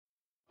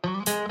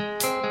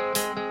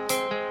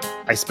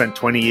I spent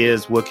 20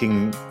 years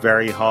working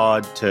very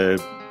hard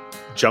to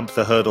jump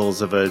the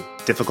hurdles of a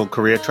difficult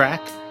career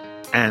track,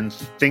 and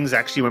things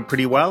actually went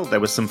pretty well. There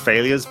were some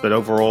failures, but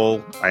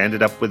overall, I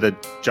ended up with a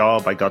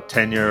job, I got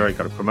tenure, I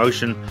got a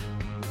promotion.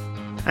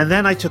 And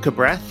then I took a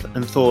breath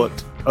and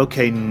thought,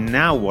 okay,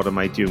 now what am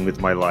I doing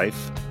with my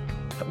life?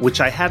 Which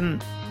I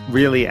hadn't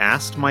really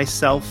asked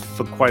myself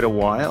for quite a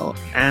while,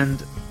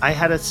 and I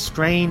had a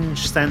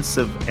strange sense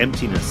of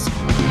emptiness.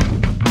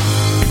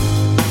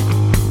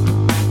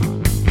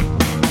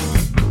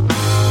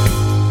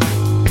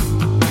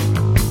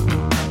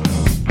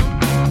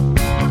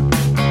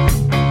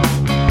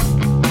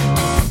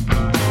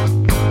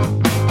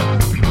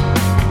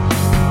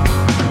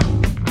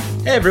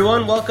 Hey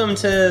everyone, welcome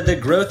to the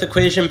Growth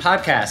Equation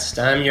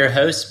podcast. I'm your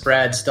host,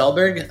 Brad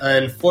Stelberg.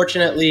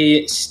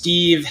 Unfortunately,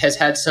 Steve has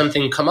had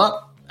something come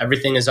up.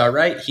 Everything is all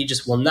right. He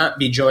just will not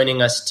be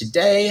joining us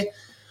today,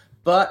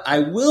 but I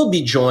will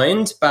be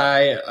joined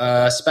by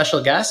a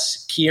special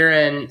guest,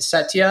 Kieran,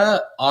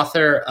 Setiya,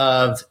 author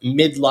of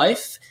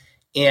Midlife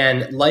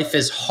and Life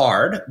is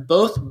Hard,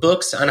 both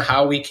books on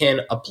how we can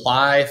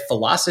apply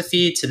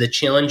philosophy to the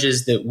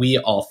challenges that we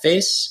all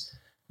face.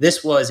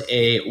 This was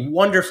a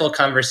wonderful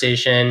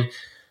conversation.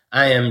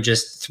 I am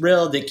just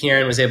thrilled that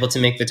Kieran was able to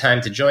make the time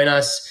to join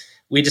us.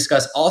 We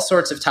discuss all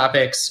sorts of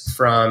topics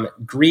from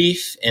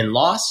grief and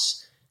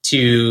loss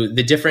to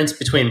the difference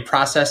between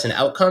process and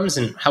outcomes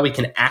and how we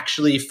can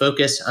actually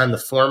focus on the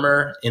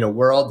former in a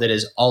world that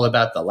is all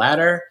about the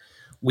latter.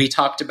 We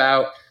talked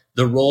about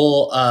the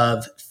role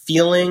of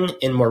feeling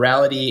in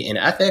morality and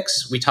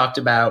ethics. We talked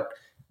about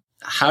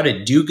how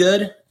to do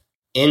good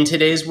in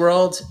today's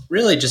world.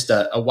 Really just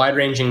a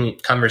wide-ranging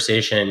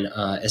conversation.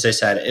 As I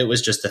said, it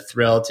was just a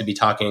thrill to be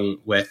talking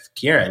with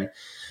Kieran.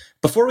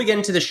 Before we get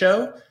into the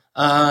show,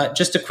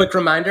 just a quick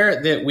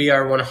reminder that we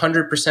are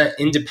 100%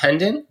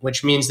 independent,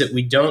 which means that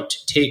we don't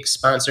take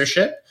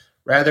sponsorship.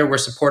 Rather, we're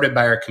supported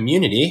by our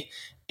community.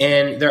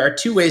 And there are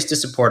two ways to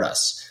support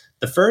us.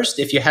 The first,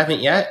 if you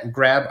haven't yet,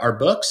 grab our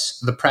books,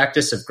 The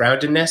Practice of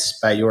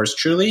Groundedness by yours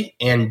truly,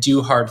 and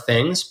Do Hard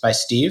Things by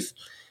Steve.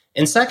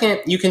 And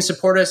second, you can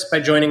support us by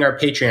joining our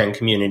Patreon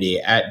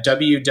community at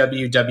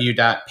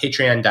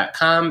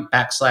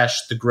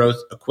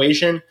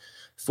www.patreon.com/thegrowthequation.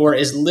 For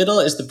as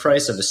little as the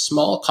price of a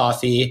small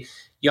coffee,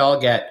 y'all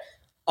get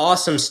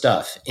awesome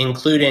stuff,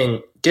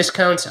 including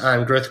discounts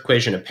on Growth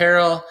Equation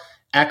apparel,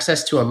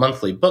 access to a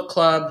monthly book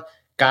club,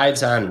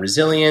 guides on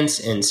resilience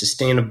and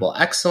sustainable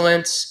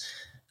excellence,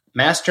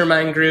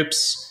 mastermind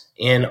groups,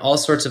 and all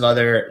sorts of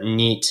other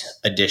neat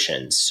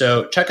additions.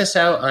 So check us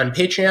out on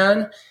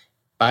Patreon.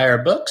 Buy our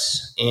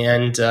books.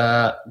 And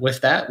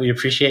with that, we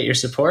appreciate your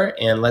support.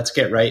 And let's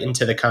get right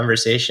into the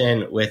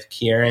conversation with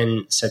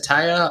Kieran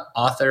Setiya,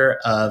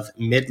 author of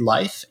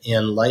Midlife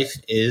and Life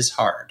is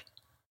Hard.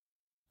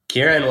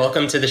 Kieran,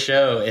 welcome to the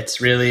show. It's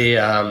really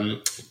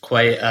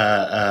quite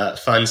a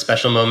fun,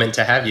 special moment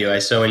to have you. I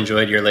so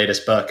enjoyed your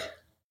latest book.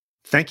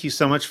 Thank you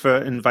so much for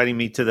inviting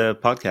me to the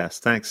podcast.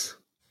 Thanks.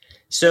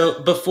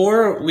 So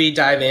before we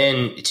dive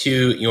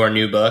into your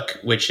new book,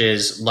 which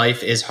is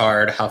Life is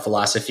Hard, How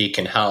Philosophy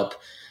Can Help,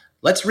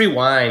 let's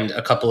rewind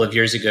a couple of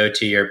years ago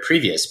to your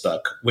previous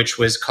book, which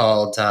was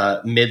called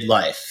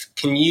Midlife.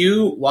 Can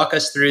you walk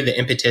us through the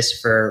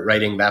impetus for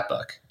writing that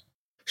book?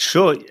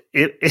 Sure.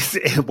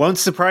 It won't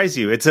surprise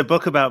you. It's a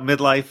book about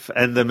midlife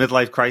and the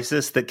midlife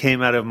crisis that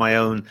came out of my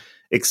own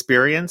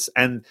experience.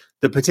 And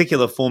the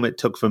particular form it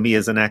took for me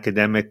as an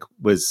academic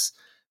was,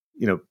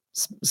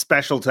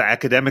 special to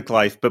academic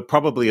life, but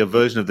probably a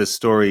version of this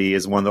story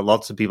is one that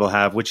lots of people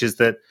have, which is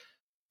that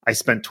I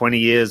spent 20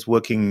 years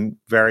working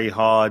very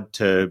hard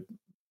to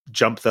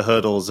jump the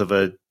hurdles of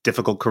a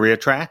difficult career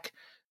track,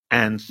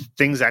 and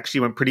things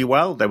actually went pretty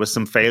well. There were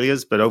some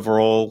failures, but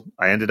overall,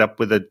 I ended up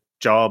with a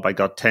job, I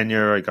got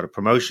tenure, I got a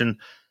promotion.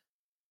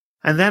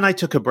 And then I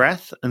took a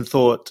breath and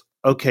thought,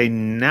 okay,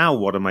 now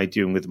what am I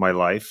doing with my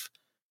life?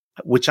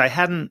 Which I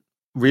hadn't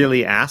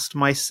really asked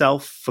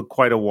myself for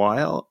quite a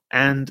while.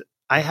 And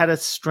I had a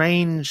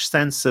strange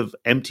sense of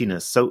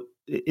emptiness. So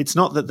it's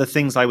not that the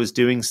things I was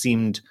doing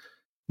seemed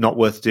not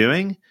worth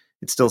doing.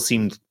 It still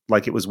seemed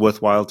like it was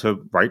worthwhile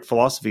to write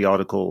philosophy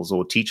articles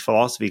or teach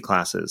philosophy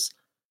classes.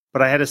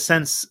 But I had a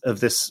sense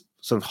of this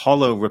sort of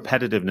hollow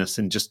repetitiveness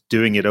in just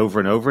doing it over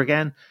and over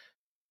again.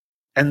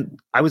 And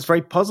I was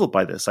very puzzled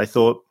by this. I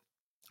thought,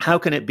 how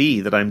can it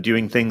be that I'm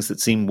doing things that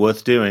seem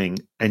worth doing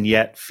and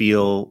yet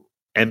feel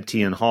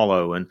empty and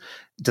hollow? And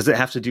does it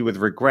have to do with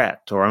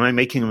regret? Or am I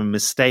making a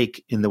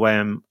mistake in the way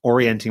I'm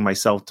orienting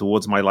myself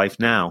towards my life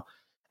now?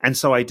 And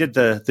so I did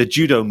the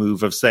judo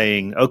move of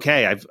saying,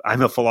 okay,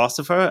 I'm a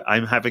philosopher.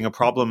 I'm having a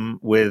problem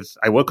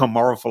I work on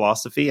moral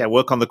philosophy. I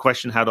work on the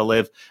question how to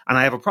live, and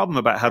I have a problem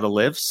about how to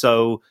live.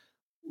 So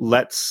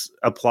let's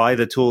apply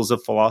the tools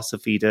of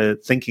philosophy to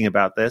thinking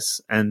about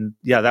this. And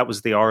yeah, that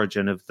was the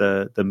origin of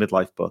the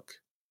Midlife book.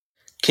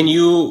 Can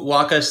you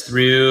walk us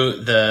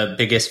through the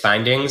biggest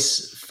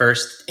findings,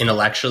 first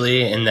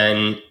intellectually and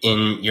then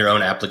in your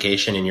own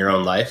application in your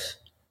own life?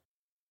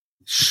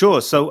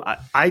 Sure. So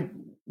I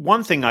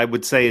one thing I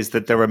would say is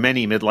that there are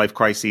many midlife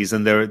crises,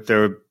 and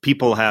there are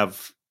people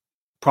have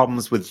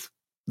problems with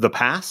the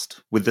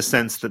past, with the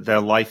sense that their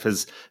life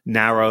has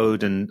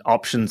narrowed and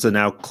options are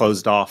now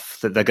closed off,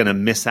 that they're going to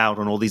miss out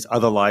on all these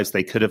other lives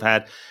they could have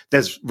had.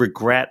 There's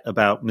regret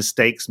about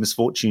mistakes,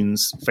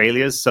 misfortunes,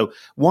 failures. So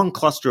one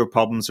cluster of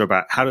problems are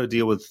about how to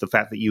deal with the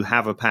fact that you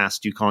have a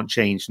past you can't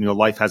change, and your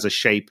life has a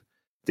shape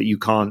that you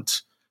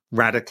can't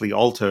radically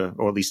alter,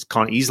 or at least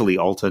can't easily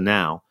alter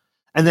now.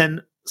 And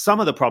then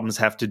some of the problems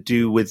have to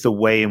do with the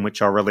way in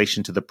which our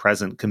relation to the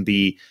present can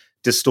be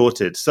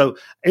distorted. So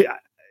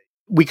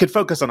we could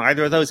focus on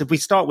either of those. If we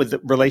start with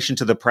the relation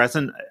to the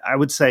present, I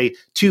would say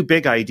two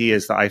big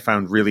ideas that I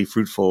found really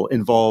fruitful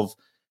involve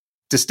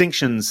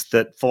distinctions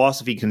that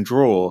philosophy can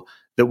draw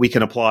that we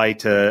can apply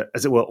to,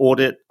 as it were,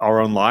 audit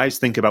our own lives,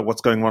 think about what's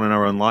going on in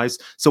our own lives.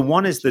 So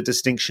one is the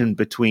distinction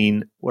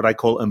between what I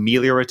call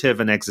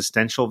ameliorative and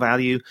existential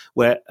value,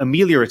 where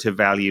ameliorative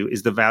value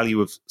is the value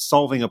of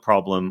solving a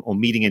problem or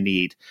meeting a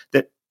need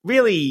that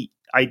really,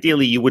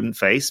 ideally, you wouldn't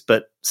face,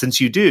 but since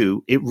you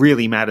do, it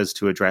really matters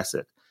to address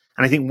it.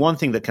 And I think one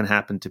thing that can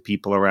happen to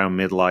people around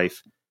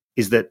midlife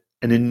is that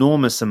an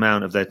enormous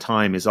amount of their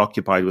time is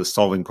occupied with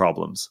solving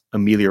problems,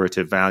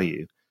 ameliorative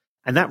value.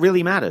 And that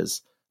really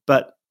matters.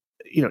 But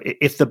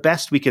if the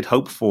best we could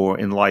hope for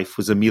in life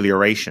was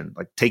amelioration,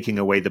 like taking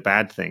away the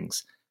bad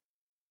things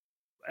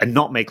and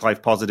not make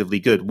life positively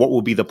good, what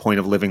will be the point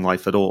of living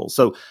life at all?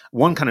 So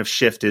one kind of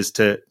shift is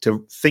to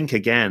think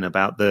again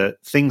about the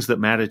things that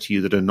matter to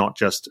you that are not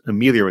just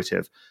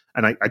ameliorative.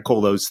 And I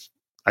call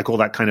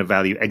that kind of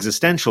value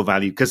existential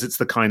value, because it's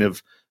the kind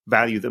of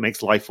value that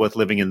makes life worth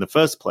living in the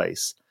first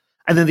place.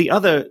 And then the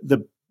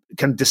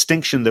kind of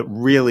distinction that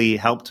really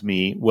helped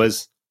me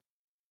was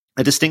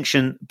a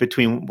distinction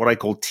between what I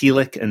call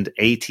telic and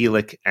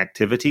atelic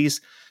activities.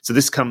 So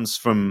this comes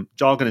from,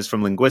 jargon is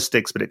from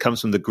linguistics, but it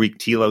comes from the Greek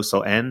telos,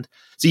 or end.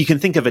 So you can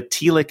think of a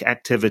telic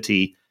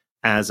activity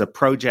as a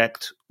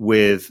project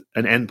with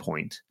an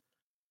endpoint.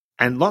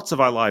 And lots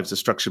of our lives are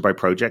structured by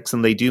projects,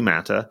 and they do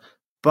matter.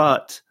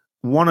 But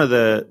one of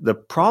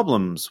the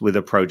problems with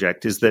a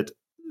project is that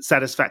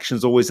satisfaction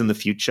is always in the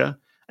future.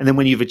 And then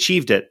when you've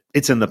achieved it,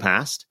 it's in the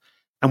past.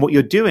 And what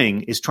you're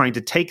doing is trying to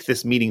take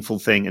this meaningful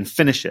thing and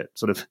finish it,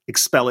 sort of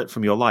expel it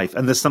from your life.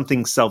 And there's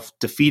something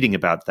self-defeating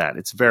about that.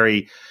 It's a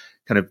very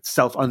kind of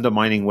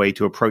self-undermining way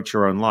to approach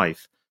your own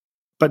life.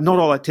 But not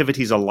all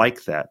activities are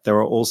like that. There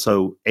are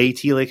also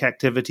atelic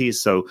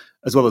activities. So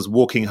as well as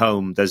walking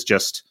home, there's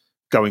just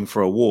going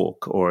for a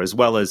walk, or as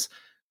well as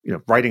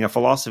writing a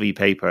philosophy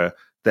paper,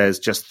 there's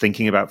just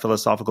thinking about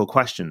philosophical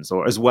questions,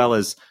 or as well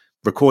as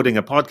recording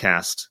a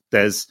podcast,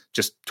 there's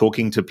just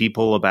talking to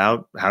people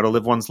about how to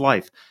live one's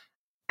life.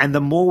 And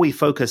the more we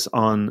focus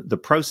on the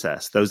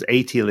process, those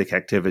atelic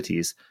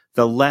activities,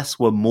 the less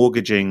we're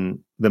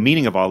mortgaging the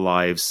meaning of our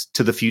lives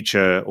to the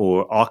future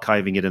or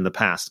archiving it in the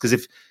past. Because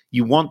if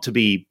you want to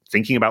be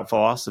thinking about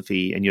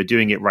philosophy and you're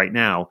doing it right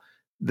now,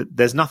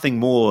 there's nothing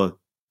more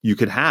you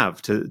could have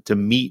to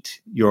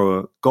meet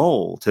your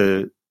goal,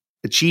 to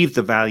achieve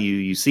the value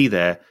you see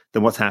there,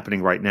 than what's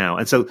happening right now.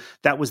 And so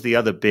that was the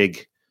other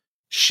big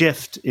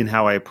shift in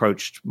how I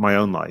approached my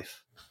own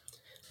life.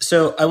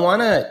 So I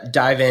want to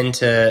dive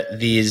into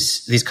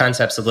these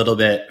concepts a little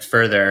bit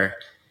further.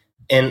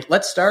 And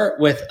let's start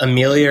with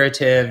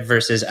ameliorative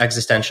versus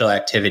existential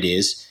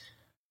activities.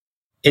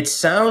 It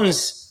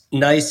sounds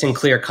nice and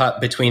clear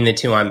cut between the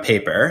two on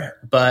paper,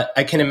 but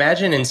I can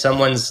imagine in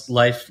someone's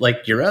life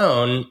like your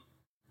own,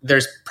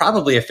 there's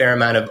probably a fair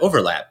amount of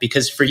overlap,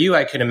 because for you,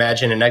 I could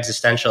imagine an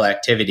existential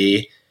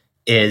activity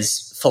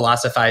is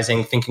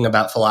philosophizing, thinking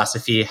about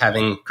philosophy,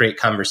 having great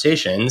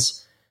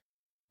conversations.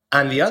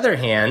 On the other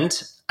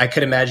hand, I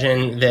could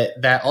imagine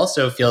that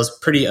also feels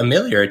pretty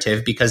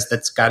ameliorative, because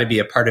that's got to be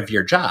a part of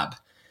your job.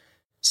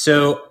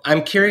 So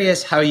I'm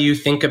curious how you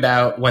think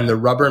about when the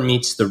rubber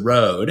meets the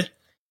road,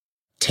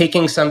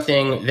 taking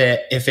something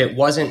that if it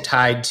wasn't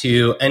tied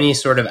to any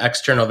sort of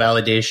external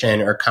validation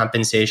or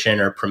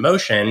compensation or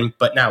promotion,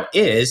 but now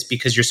is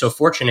because you're so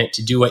fortunate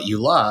to do what you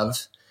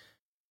love,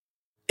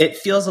 it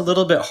feels a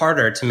little bit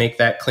harder to make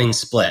that clean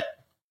split.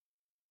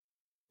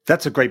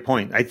 That's a great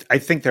point. I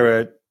think there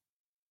are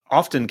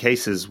often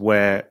cases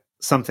where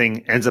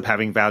something ends up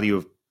having value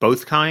of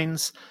both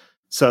kinds.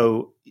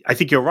 So I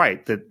think you're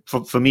right that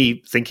for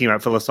me, thinking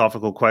about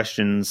philosophical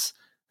questions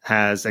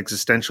has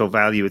existential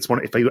value. It's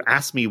one, if you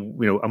ask me,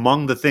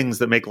 among the things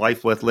that make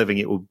life worth living,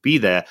 it will be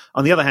there.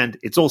 On the other hand,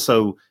 it's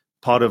also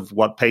part of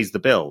what pays the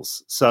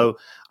bills. So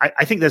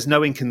I think there's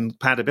no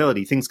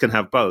incompatibility. Things can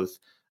have both.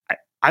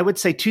 I would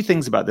say two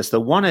things about this. The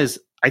one is,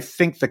 I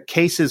think the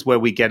cases where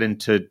we get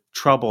into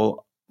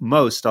trouble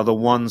most are the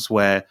ones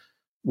where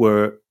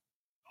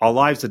our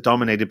lives are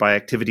dominated by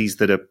activities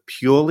that are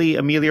purely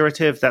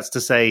ameliorative. That's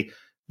to say,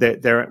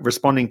 they're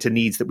responding to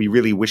needs that we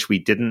really wish we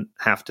didn't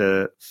have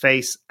to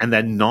face, and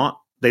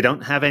they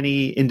don't have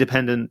any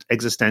independent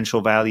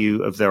existential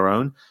value of their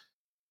own.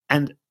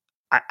 And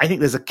I think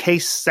there's a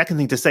case, second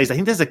thing to say is I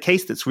think there's a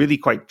case that's really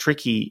quite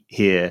tricky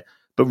here,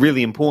 but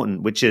really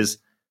important, which is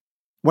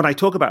when I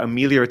talk about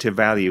ameliorative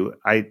value,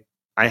 I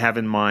I have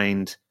in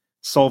mind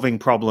solving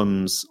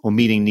problems or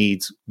meeting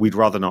needs we'd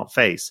rather not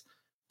face.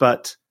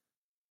 But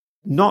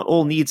not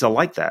all needs are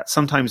like that.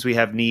 Sometimes we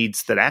have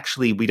needs that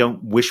actually we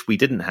don't wish we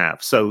didn't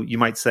have. So you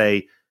might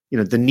say,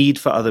 the need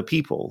for other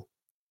people,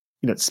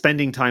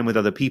 spending time with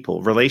other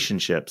people,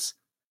 relationships,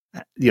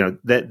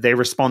 that they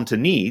respond to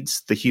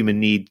needs, the human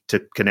need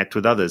to connect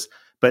with others.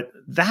 But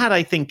that,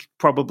 I think,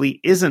 probably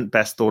isn't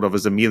best thought of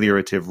as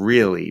ameliorative,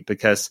 really,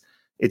 because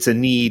it's a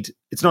need.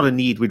 It's not a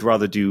need we'd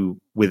rather do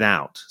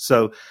without.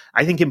 So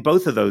I think in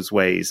both of those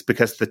ways,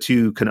 because the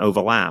two can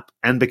overlap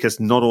and because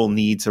not all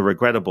needs are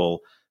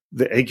regrettable,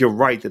 I think you're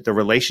right that the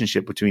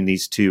relationship between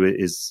these two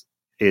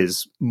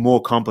is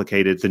more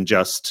complicated than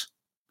just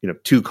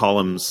two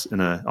columns on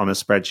a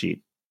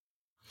spreadsheet.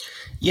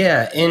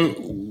 Yeah,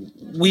 and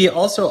we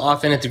also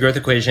often at the Growth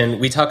Equation,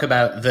 we talk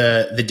about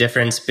the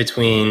difference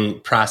between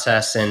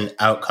process and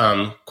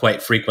outcome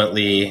quite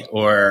frequently,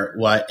 or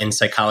what in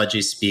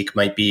psychology speak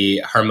might be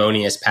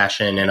harmonious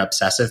passion and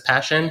obsessive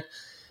passion,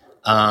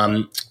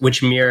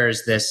 which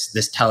mirrors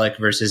this telic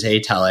versus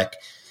atelic.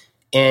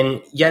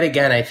 And yet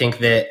again, I think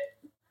that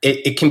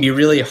it can be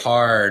really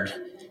hard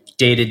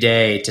day to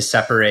day to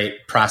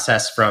separate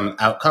process from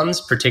outcomes,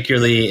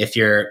 particularly if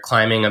you're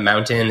climbing a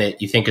mountain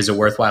that you think is a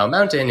worthwhile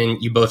mountain and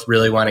you both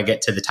really want to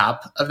get to the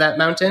top of that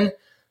mountain,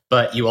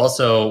 but you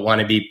also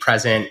want to be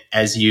present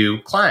as you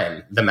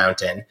climb the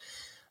mountain.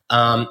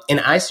 And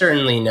I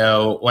certainly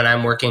know when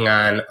I'm working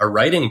on a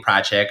writing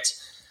project,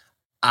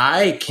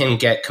 I can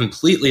get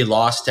completely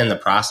lost in the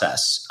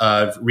process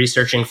of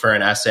researching for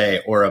an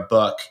essay or a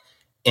book,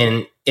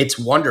 and it's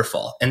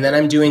wonderful. And then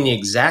I'm doing the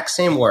exact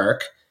same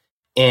work,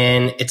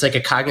 and it's like a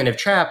cognitive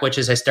trap, which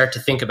is I start to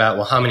think about,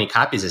 well, how many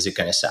copies is it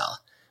going to sell?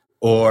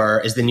 Or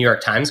is the New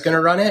York Times going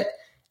to run it?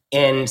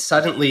 And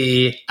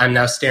suddenly I'm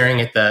now staring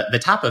at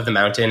the top of the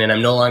mountain and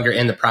I'm no longer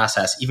in the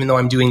process, even though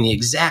I'm doing the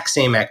exact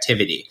same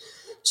activity.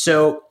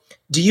 So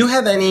do you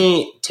have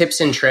any tips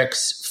and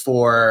tricks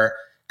for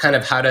kind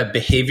of how to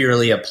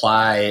behaviorally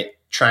apply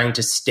trying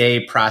to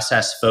stay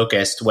process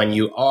focused when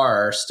you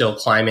are still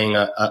climbing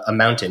a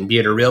mountain, be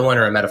it a real one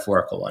or a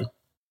metaphorical one?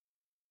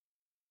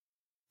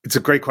 It's a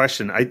great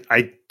question.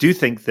 I do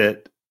think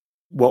that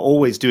we're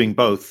always doing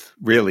both,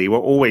 really. We're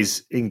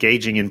always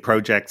engaging in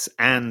projects,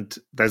 and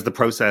there's the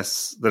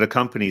process that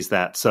accompanies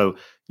that. So,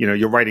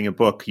 you're writing a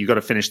book, you got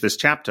to finish this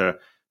chapter,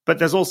 but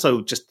there's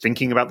also just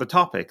thinking about the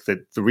topic,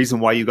 that the reason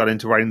why you got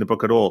into writing the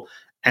book at all.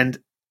 And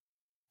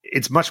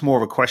it's much more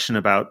of a question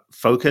about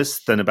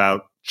focus than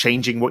about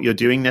changing what you're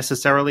doing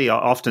necessarily.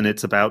 Often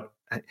it's about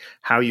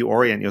how you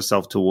orient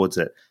yourself towards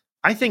it.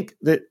 I think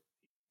that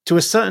to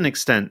a certain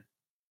extent,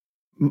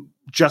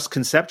 just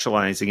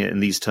conceptualizing it in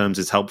these terms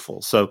is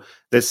helpful. So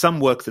there's some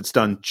work that's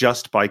done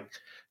just by,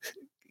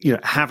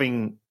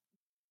 having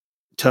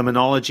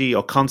terminology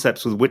or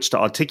concepts with which to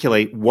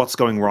articulate what's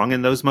going wrong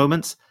in those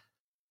moments.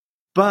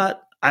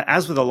 But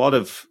as with a lot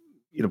of,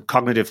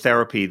 cognitive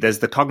therapy, there's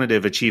the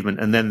cognitive achievement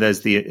and then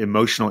there's the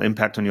emotional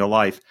impact on your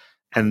life.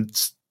 And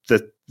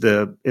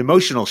the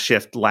emotional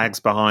shift lags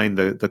behind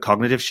the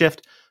cognitive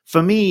shift.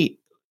 For me,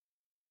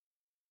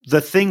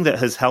 the thing that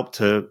has helped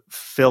to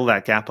fill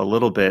that gap a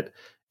little bit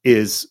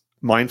is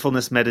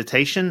mindfulness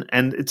meditation.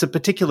 And it's a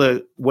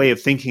particular way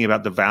of thinking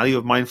about the value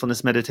of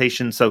mindfulness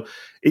meditation. So,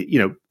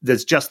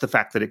 there's just the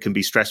fact that it can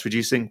be stress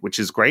reducing, which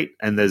is great.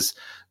 And there's,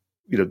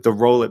 the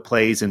role it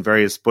plays in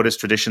various Buddhist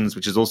traditions,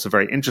 which is also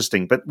very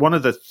interesting. But one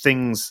of the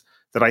things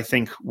that I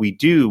think we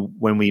do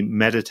when we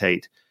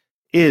meditate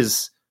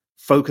is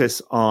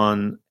focus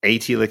on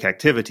atelic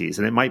activities.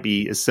 And it might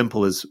be as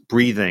simple as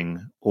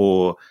breathing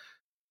or,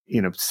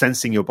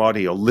 sensing your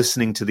body or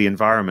listening to the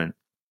environment.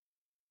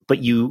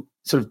 But you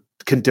sort of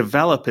can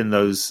develop in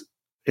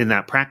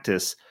that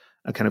practice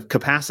a kind of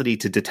capacity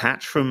to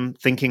detach from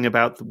thinking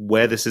about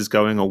where this is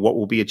going or what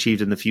will be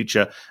achieved in the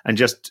future, and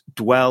just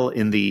dwell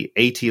in the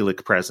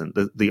atelic present,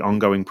 the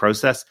ongoing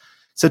process.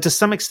 So to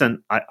some extent,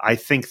 I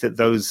think that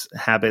those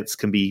habits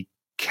can be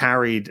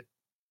carried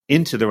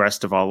into the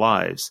rest of our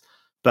lives.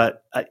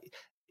 But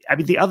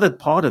the other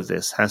part of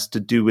this has to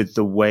do with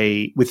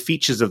with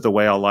features of the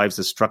way our lives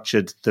are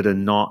structured that are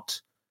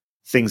not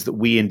things that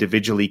we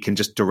individually can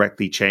just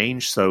directly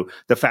change. So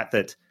the fact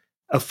that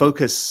a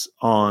focus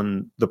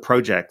on the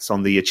projects,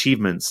 on the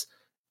achievements,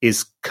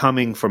 is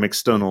coming from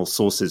external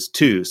sources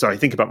too. So I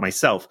think about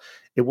myself.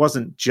 It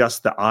wasn't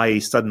just that I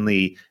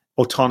suddenly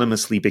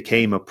autonomously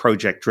became a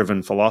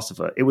project-driven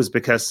philosopher. It was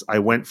because I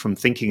went from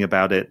thinking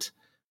about it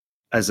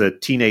as a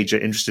teenager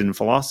interested in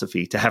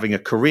philosophy to having a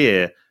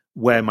career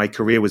where my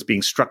career was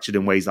being structured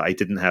in ways that I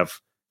didn't have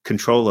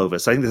control over.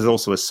 So I think there's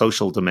also a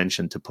social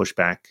dimension to push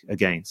back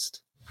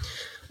against.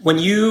 When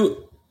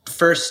you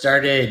first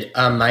started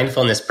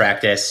mindfulness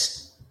practice,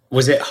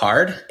 was it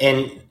hard?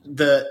 And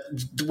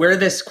where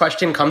this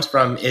question comes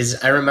from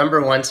is I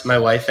remember once my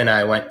wife and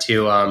I went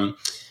to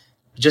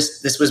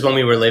this was when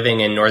we were living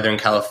in Northern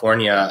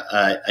California,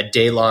 a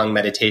day-long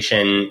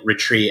meditation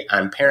retreat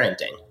on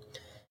parenting.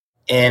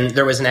 And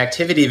there was an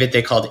activity that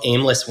they called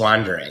aimless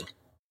wandering,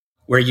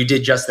 where you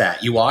did just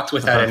that. You walked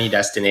without any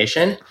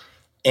destination.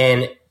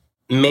 And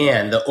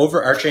man, the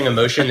overarching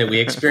emotion that we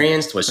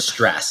experienced was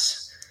stress.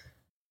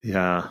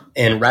 Yeah.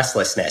 And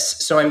restlessness.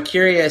 So I'm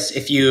curious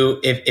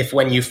if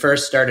when you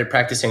first started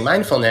practicing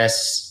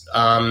mindfulness,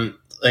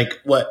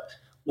 what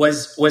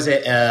was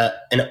it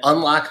an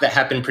unlock that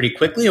happened pretty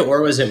quickly,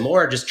 or was it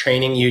more just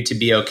training you to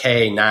be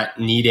okay, not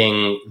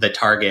needing the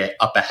target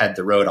up ahead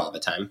the road all the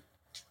time?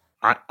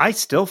 I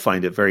still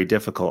find it very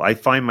difficult. I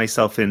find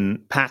myself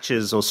in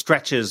patches or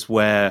stretches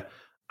where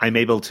I'm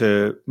able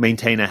to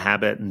maintain a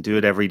habit and do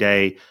it every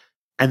day.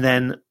 And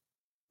then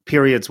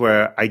periods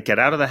where I get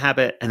out of the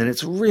habit and then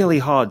it's really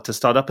hard to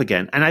start up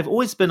again. And I've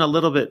always been a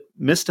little bit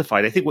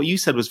mystified. I think what you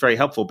said was very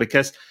helpful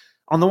because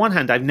on the one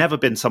hand, I've never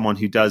been someone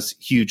who does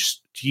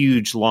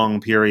huge, long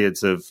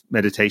periods of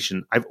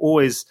meditation.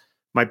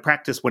 My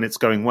practice when it's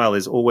going well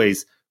is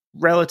always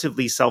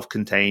relatively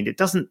self-contained. It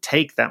doesn't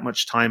take that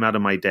much time out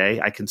of my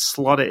day. I can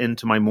slot it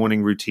into my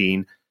morning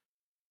routine.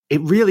 It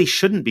really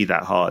shouldn't be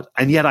that hard.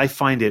 And yet I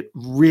find it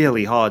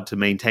really hard to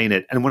maintain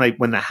it. And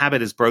when the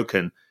habit is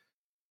broken,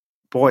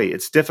 boy,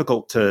 it's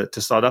difficult to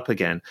start up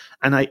again.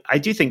 And I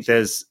do think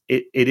it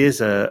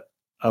is a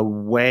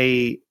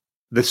way,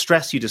 the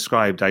stress you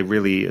described, I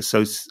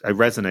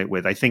resonate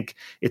with. I think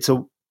it's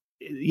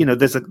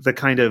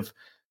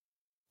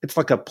it's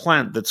like a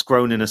plant that's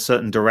grown in a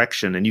certain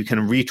direction and you can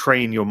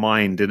retrain your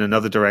mind in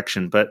another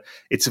direction, but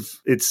it's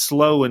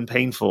slow and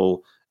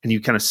painful and you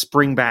kind of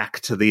spring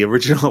back to the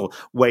original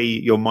way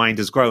your mind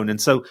has grown.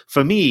 And so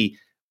for me,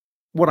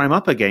 what I'm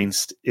up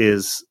against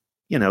is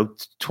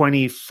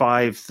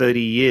 25,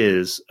 30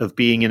 years of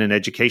being in an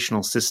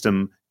educational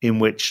system in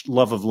which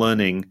love of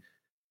learning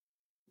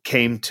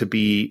came to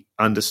be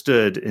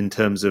understood in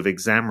terms of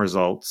exam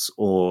results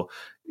or,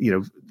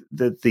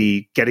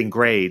 the getting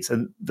grades,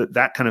 and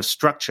that kind of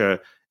structure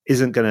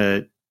isn't going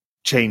to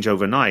change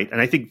overnight.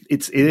 And I think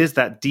it is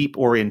that deep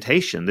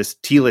orientation, this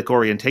telic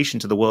orientation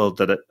to the world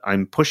that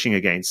I'm pushing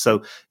against.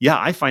 So yeah,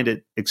 I find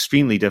it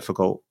extremely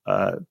difficult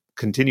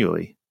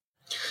continually.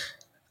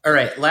 All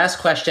right, last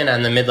question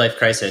on the midlife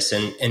crisis,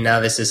 and now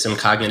this is some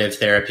cognitive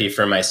therapy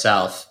for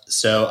myself.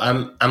 So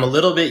I'm a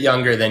little bit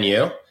younger than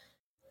you,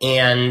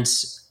 and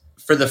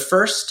for the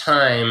first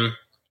time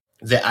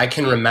that I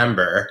can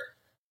remember,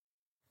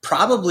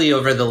 probably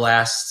over the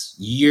last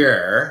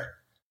year,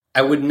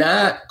 I would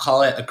not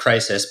call it a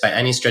crisis by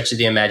any stretch of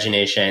the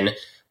imagination,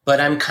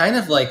 but I'm kind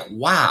of like,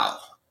 wow,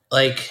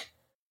 like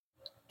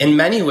in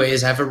many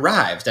ways I've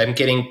arrived. I'm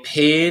getting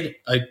paid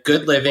a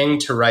good living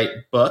to write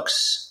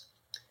books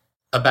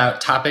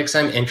about topics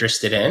I'm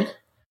interested in.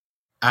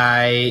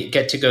 I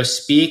get to go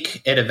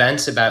speak at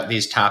events about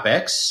these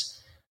topics.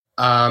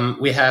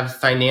 We have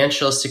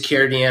financial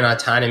security and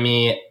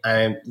autonomy.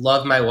 I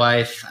love my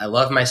wife. I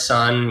love my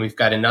son. We've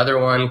got another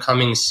one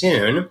coming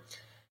soon.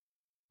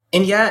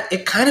 And yet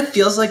it kind of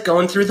feels like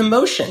going through the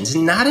motions,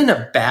 not in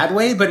a bad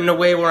way, but in a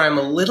way where I'm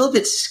a little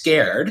bit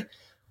scared,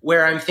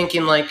 where I'm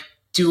thinking my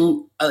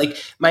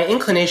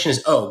inclination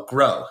is,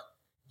 grow.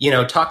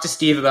 Talk to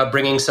Steve about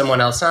bringing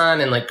someone else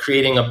on and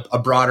creating a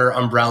broader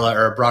umbrella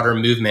or a broader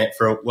movement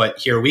for what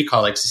here we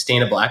call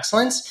sustainable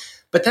excellence.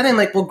 But then I'm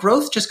like, well,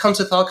 growth just comes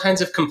with all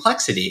kinds of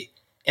complexity.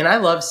 And I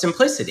love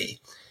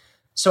simplicity.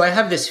 So I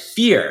have this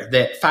fear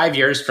that 5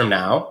 years from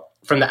now,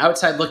 from the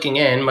outside looking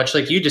in, much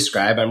like you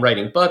describe, I'm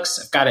writing books,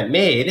 I've got it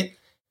made.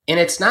 And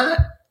it's not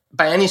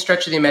by any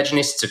stretch of the imagination,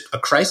 it's a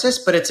crisis,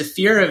 but it's a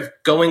fear of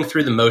going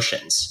through the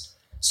motions.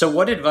 So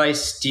what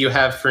advice do you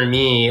have for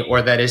me,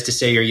 or that is to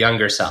say your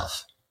younger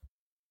self?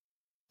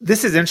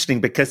 This is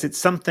interesting because it's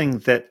something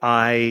that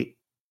I,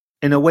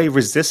 in a way,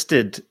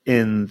 resisted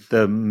in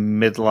the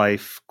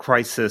midlife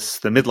crisis,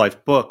 the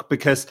midlife book,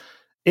 because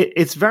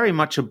it's very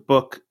much a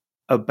book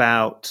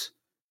about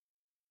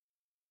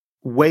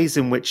ways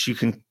in which you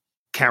can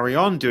carry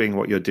on doing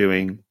what you're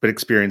doing, but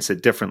experience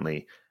it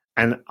differently.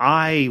 And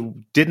I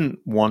didn't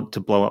want to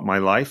blow up my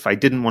life. I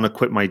didn't want to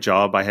quit my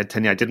job. I had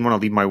tenure. I didn't want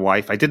to leave my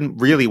wife. I didn't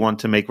really want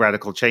to make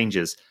radical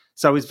changes.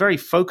 So I was very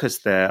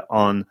focused there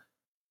on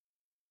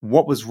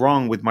what was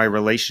wrong with my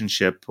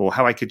relationship or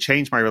how I could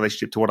change my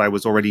relationship to what I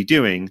was already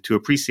doing to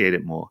appreciate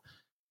it more.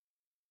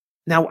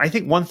 Now, I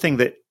think one thing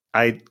that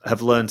I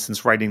have learned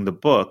since writing the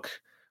book,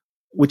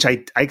 which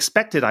I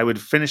expected I would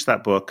finish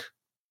that book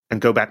and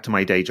go back to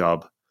my day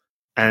job.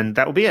 And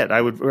that will be it. I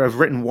would have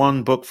written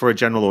one book for a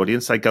general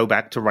audience. I go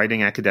back to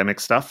writing academic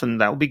stuff and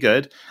that will be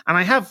good. And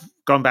I have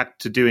gone back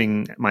to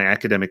doing my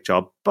academic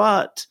job,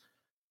 but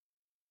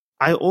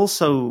I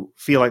also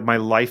feel like my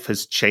life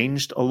has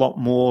changed a lot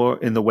more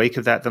in the wake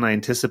of that than I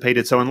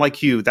anticipated. So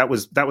unlike you, that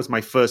was my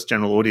first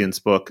general audience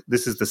book.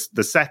 This is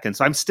the second.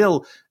 So I'm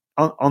still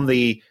on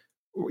the,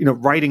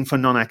 writing for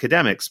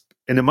non-academics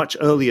in a much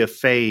earlier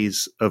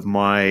phase of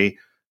my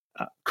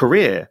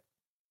career.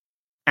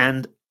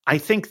 And I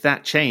think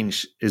that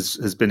change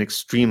has been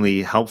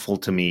extremely helpful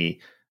to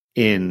me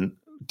in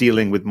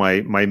dealing with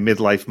my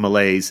midlife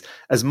malaise,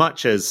 as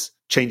much as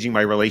changing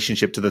my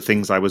relationship to the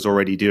things I was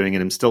already doing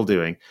and am still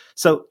doing.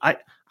 So I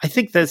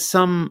think there's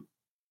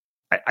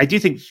I do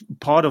think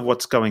part of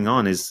what's going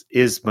on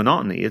is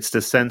monotony. It's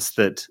the sense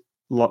that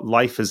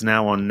life is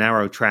now on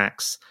narrow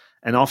tracks,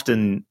 and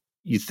often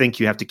you think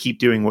you have to keep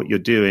doing what you're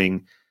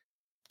doing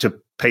to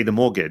pay the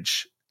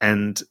mortgage.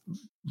 And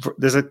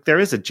there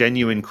is a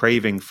genuine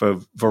craving for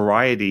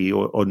variety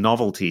or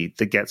novelty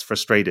that gets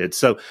frustrated.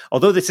 So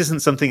although this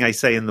isn't something I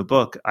say in the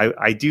book,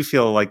 I do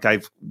feel like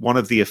one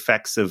of the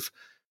effects of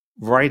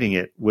writing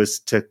it was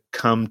to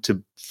come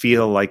to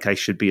feel like I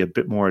should be a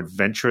bit more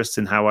adventurous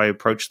in how I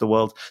approach the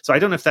world. So I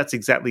don't know if that's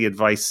exactly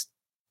advice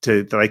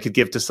that I could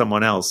give to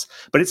someone else,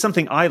 but it's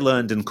something I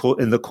learned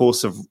in the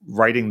course of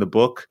writing the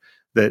book,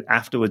 that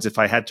afterwards, if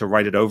I had to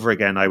write it over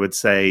again, I would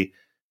say,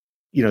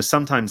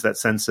 sometimes that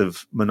sense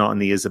of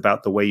monotony is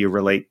about the way you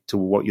relate to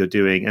what you're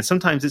doing. And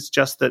sometimes it's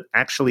just that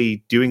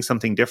actually doing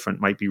something different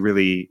might be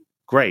really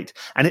great.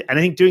 And I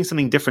think doing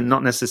something different,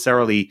 not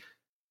necessarily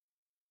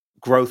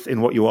growth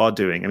in what you are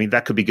doing. I mean,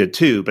 that could be good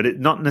too, but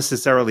not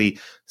necessarily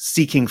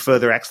seeking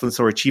further excellence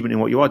or achievement in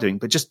what you are doing,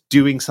 but just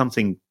doing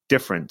something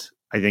different,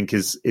 I think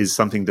is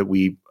something that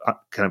we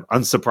kind of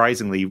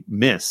unsurprisingly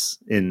miss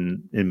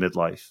in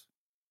midlife.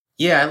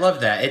 Yeah, I love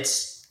that.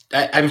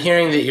 I'm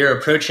hearing that you're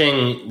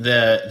approaching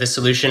the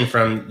solution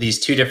from these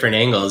two different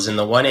angles. And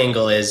the one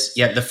angle is,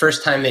 the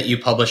first time that you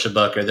publish a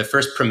book or the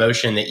first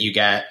promotion that you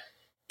get,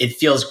 it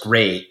feels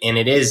great and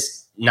it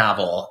is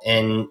novel,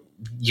 and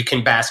you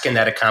can bask in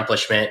that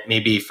accomplishment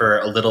maybe for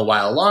a little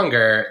while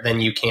longer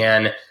than you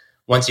can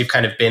once you've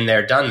kind of been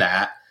there, done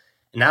that.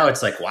 Now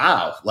it's like,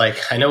 wow, like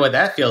I know what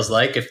that feels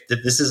like if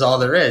this is all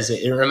there is.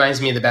 It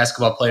reminds me of the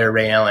basketball player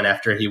Ray Allen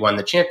after he won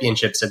the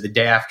championship said the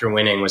day after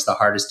winning was the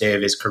hardest day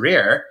of his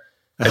career,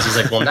 because he's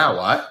like, well, now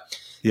what?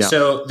 Yeah.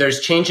 So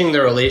there's changing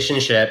the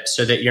relationship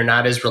so that you're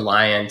not as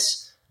reliant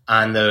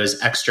on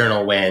those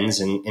external wins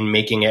and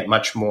making it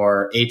much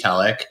more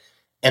atelic.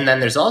 And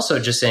then there's also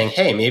just saying,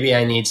 hey, maybe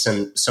I need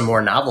some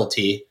more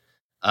novelty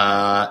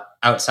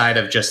outside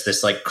of just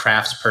this like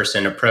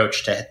craftsperson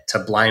approach to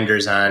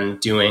blinders on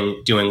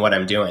doing what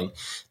I'm doing.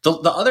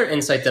 The other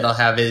insight that I'll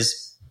have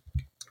is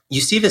you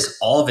see this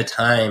all the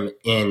time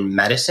in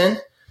medicine.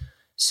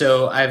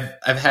 So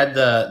I've had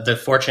the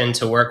fortune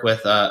to work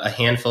with a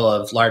handful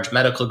of large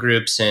medical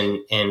groups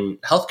in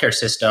healthcare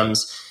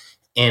systems.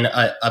 And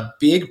a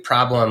big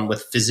problem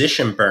with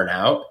physician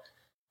burnout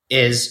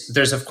is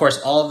there's, of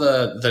course, all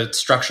the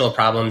structural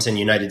problems in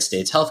United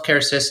States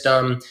healthcare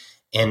system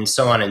and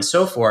so on and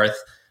so forth.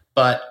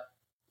 But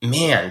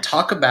man,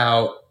 talk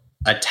about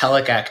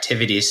atelic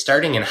activities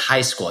starting in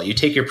high school. You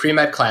take your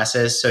pre-med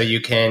classes so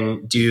you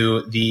can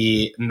do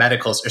the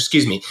medicals, or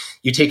excuse me,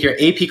 you take your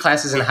AP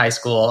classes in high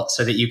school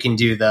so that you can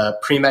do the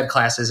pre-med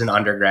classes in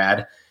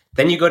undergrad.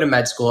 Then you go to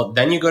med school,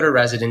 then you go to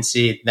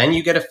residency, then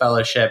you get a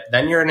fellowship,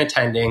 then you're an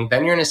attending,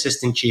 then you're an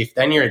assistant chief,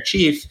 then you're a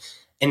chief.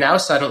 And now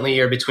suddenly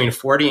you're between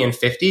 40 and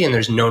 50 and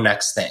there's no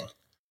next thing.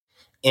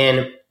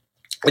 And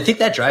I think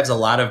that drives a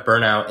lot of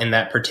burnout in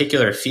that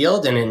particular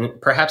field and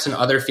perhaps in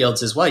other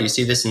fields as well. You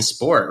see this in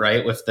sport,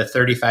 right? With the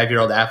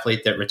 35-year-old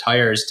athlete that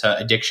retires to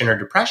addiction or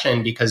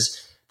depression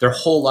because their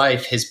whole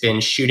life has been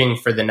shooting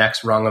for the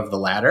next rung of the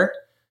ladder.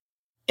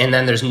 And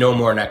then there's no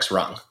more next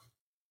rung.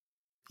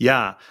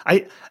 Yeah,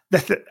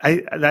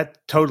 that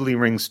totally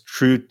rings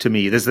true to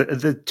me. There's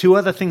the two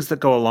other things that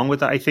go along with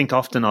that, I think,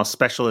 often are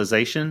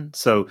specialization.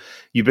 So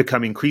you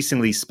become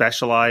increasingly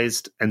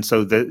specialized, and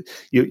so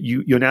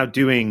you're now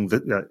doing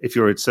if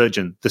you're a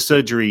surgeon, the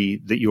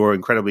surgery that you're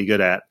incredibly good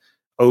at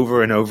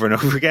over and over and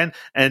over again.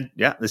 And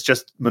yeah, it's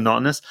just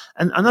monotonous.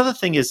 And another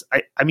thing is,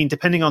 I mean,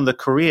 depending on the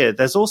career,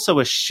 there's also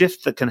a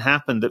shift that can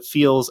happen that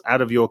feels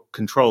out of your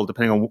control,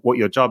 depending on what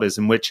your job is,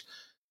 in which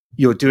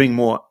you're doing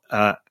more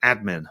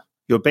admin.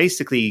 You're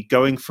basically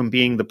going from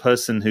being the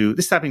person who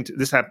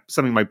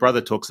something my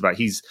brother talks about.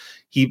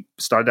 He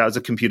started out as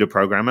a computer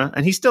programmer,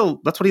 and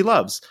that's what he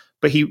loves.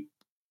 But he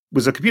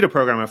was a computer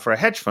programmer for a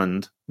hedge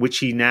fund, which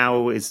he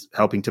now is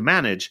helping to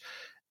manage.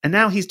 And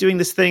now he's doing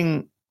this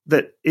thing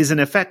that is in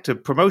effect a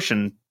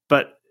promotion,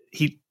 but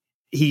he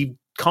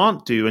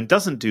can't do and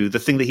doesn't do the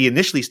thing that he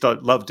initially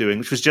loved doing,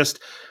 which was just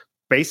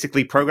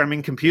basically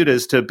programming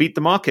computers to beat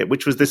the market,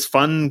 which was this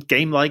fun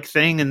game-like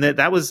thing. And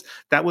that was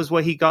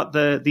where he got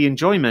the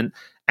enjoyment.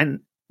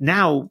 And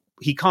now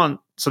he can't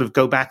sort of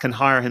go back and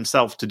hire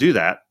himself to do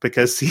that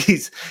because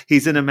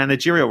he's in a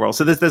managerial role.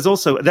 So there's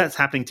also, that's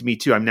happening to me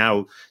too. I'm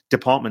now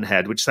department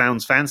head, which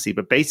sounds fancy,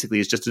 but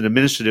basically it's just an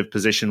administrative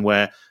position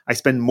where I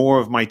spend more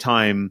of my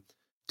time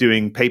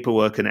doing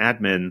paperwork and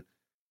admin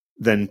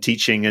than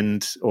teaching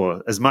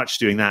or as much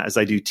doing that as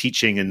I do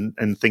teaching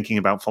and thinking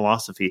about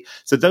philosophy.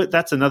 So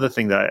that's another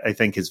thing that I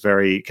think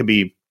can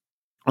be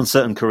on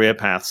certain career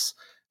paths,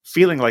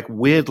 feeling like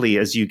weirdly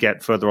as you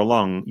get further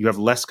along, you have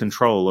less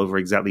control over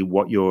exactly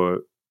what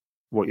your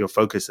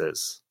focus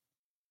is.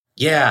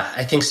 Yeah,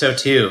 I think so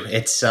too.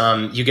 It's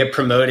you get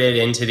promoted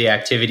into the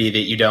activity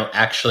that you don't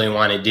actually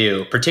want to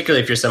do,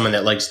 particularly if you're someone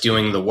that likes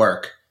doing the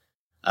work,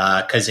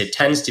 because it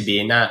tends to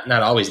be not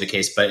always the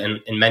case, but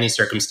in many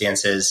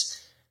circumstances,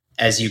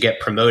 as you get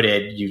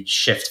promoted, you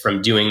shift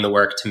from doing the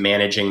work to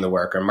managing the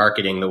work or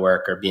marketing the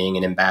work or being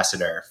an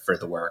ambassador for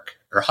the work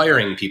or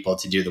hiring people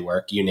to do the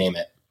work, you name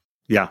it.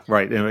 Yeah,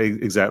 right.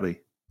 Exactly.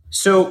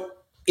 So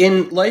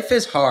in Life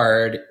is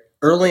Hard,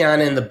 early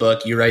on in the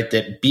book, you write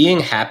that being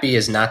happy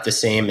is not the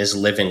same as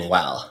living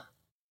well.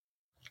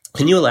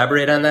 Can you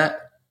elaborate on that?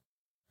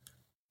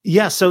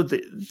 Yeah, so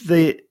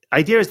the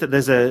idea is that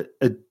there's a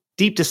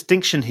deep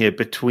distinction here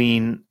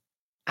between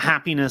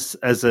happiness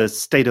as a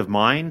state of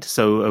mind,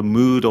 so a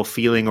mood or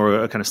feeling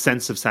or a kind of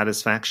sense of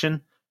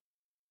satisfaction,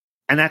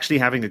 and actually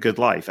having a good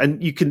life.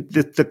 And you can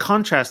the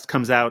contrast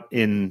comes out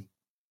in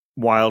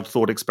wild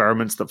thought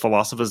experiments that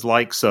philosophers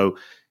like. So,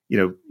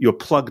 you're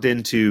plugged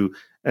into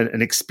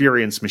an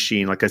experience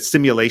machine, like a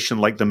simulation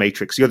like the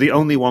Matrix. You're the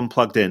only one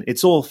plugged in.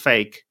 It's all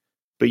fake,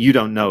 but you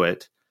don't know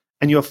it.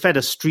 And you're fed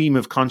a stream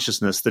of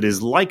consciousness that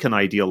is like an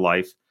ideal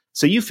life.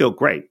 So you feel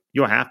great.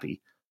 You're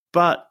happy.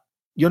 But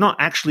you're not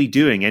actually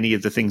doing any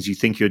of the things you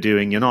think you're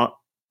doing. You're not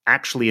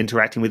actually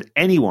interacting with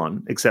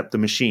anyone except the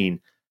machine.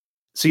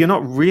 So you're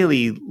not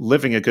really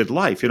living a good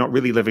life. You're not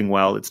really living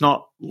well. It's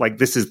not like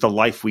this is the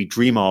life we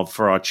dream of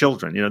for our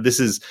children. This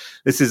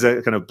is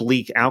a kind of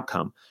bleak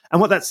outcome. And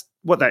what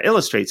that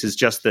illustrates is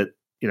just that,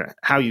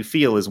 how you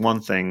feel is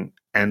one thing,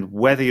 and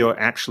whether you're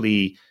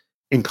actually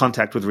in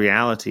contact with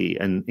reality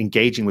and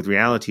engaging with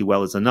reality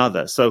well is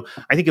another. So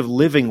I think of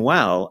living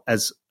well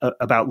as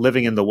about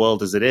living in the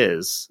world as it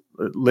is,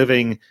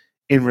 living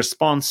in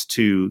response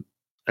to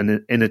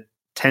an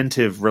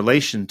attentive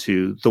relation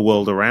to the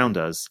world around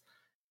us.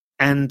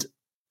 And,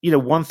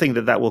 one thing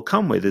that will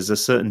come with is a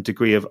certain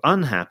degree of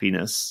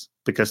unhappiness,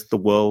 because the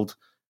world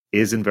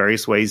is in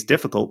various ways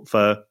difficult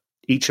for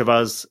each of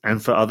us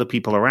and for other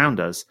people around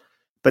us.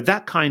 But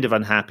that kind of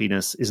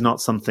unhappiness is not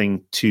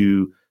something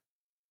to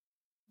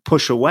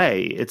push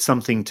away. It's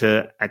something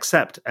to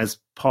accept as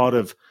part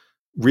of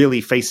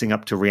really facing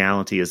up to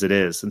reality as it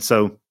is. And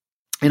so,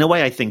 in a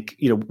way, I think,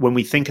 when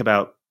we think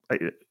about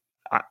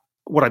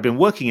what I've been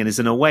working in is,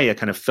 in a way, a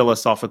kind of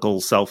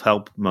philosophical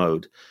self-help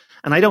mode.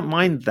 And I don't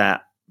mind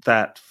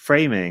that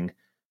framing.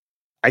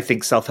 I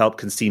think self-help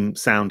can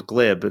sound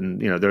glib,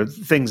 and there are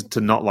things to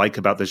not like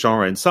about the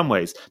genre in some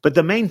ways. But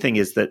the main thing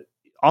is that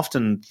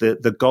often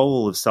the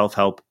goal of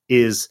self-help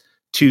is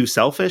too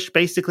selfish.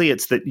 Basically,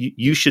 it's that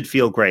you should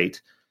feel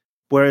great,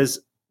 whereas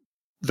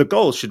the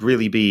goal should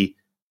really be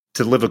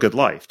to live a good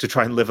life, to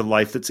try and live a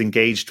life that's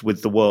engaged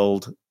with the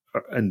world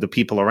and the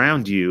people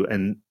around you.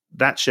 And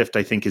that shift,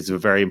 I think, is a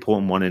very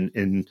important one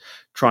in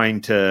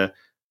trying to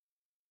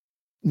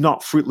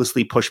not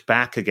fruitlessly push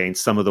back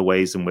against some of the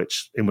ways in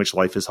which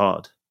life is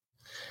hard.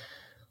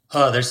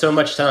 Oh, there's so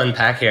much to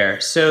unpack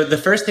here. So the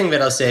first thing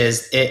that I'll say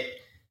is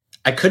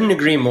I couldn't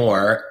agree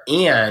more.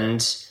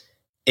 And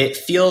it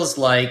feels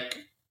like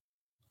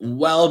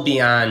well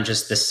beyond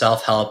just the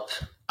self-help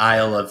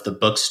aisle of the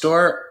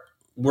bookstore,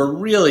 we're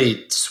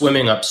really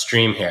swimming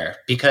upstream here,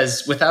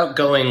 because without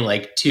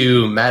going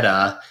too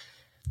meta,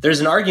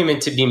 there's an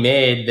argument to be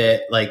made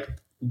that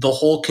the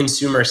whole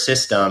consumer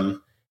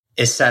system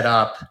is set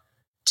up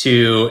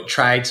to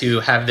try to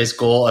have this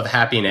goal of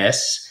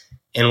happiness.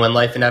 And when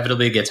life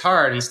inevitably gets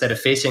hard, instead of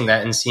facing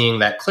that and seeing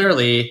that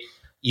clearly,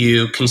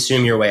 you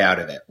consume your way out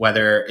of it,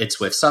 whether it's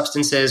with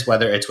substances,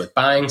 whether it's with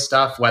buying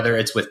stuff, whether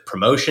it's with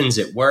promotions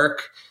at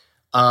work.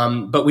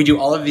 But we do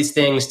all of these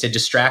things to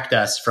distract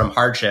us from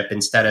hardship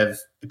instead of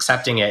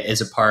accepting it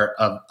as a part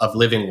of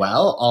living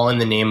well, all in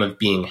the name of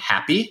being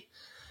happy.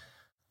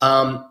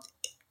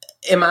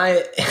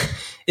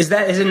 Is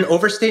it an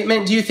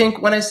overstatement, do you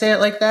think, when I say it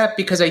like that?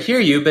 Because I hear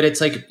you, but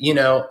it's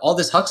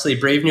Aldous Huxley,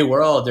 Brave New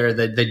World, or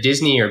the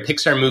Disney or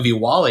Pixar movie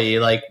WALL-E,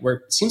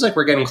 it seems like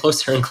we're getting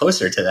closer and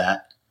closer to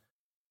that.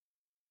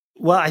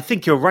 Well, I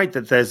think you're right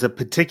that there's a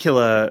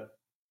particular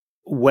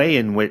way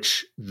in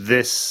which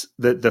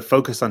the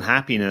focus on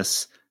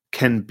happiness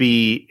can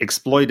be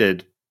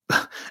exploited,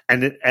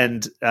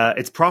 and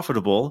it's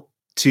profitable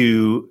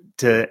to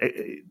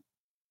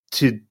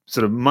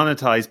sort of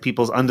monetize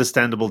people's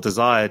understandable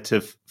desire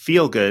to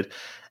feel good,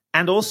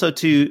 and also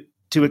to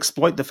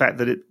exploit the fact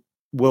that it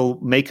will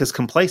make us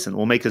complacent,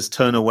 will make us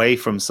turn away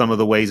from some of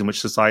the ways in which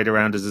society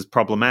around us is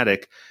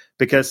problematic,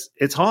 because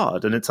it's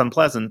hard and it's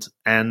unpleasant.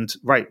 And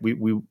right,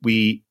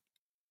 we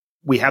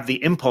have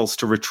the impulse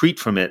to retreat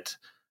from it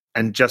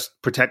and just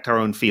protect our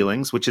own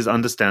feelings, which is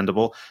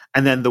understandable.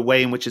 And then the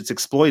way in which it's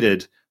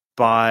exploited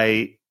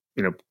by,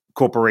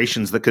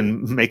 corporations that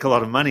can make a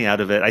lot of money out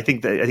of it. I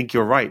think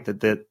you're right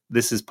that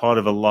this is part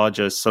of a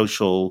larger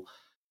social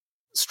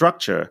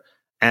structure.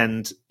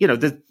 And,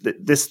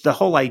 the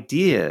whole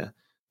idea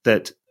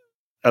that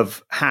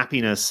of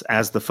happiness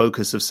as the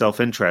focus of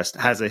self-interest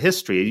has a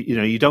history.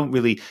 You don't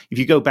really, if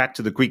you go back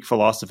to the Greek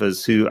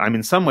philosophers, who I'm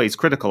in some ways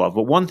critical of,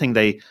 but one thing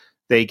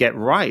they get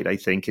right, I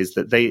think, is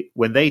that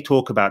when they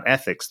talk about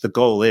ethics, the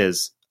goal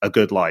is a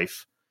good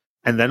life.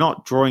 And they're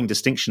not drawing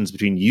distinctions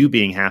between you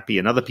being happy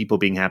and other people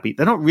being happy.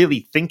 They're not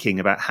really thinking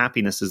about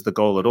happiness as the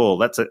goal at all.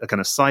 That's a kind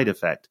of side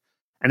effect.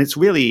 And it's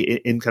really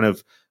in kind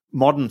of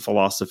modern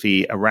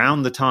philosophy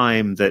around the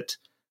time that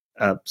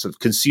sort of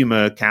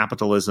consumer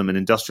capitalism and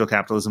industrial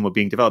capitalism were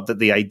being developed, that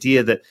the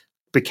idea that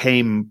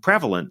became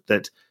prevalent,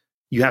 that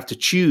you have to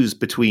choose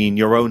between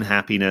your own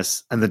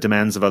happiness and the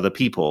demands of other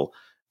people.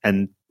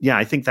 And yeah,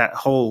 I think that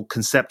whole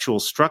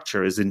conceptual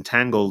structure is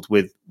entangled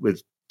with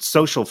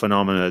social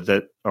phenomena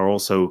that are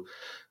also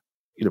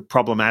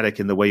problematic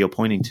in the way you're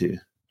pointing to.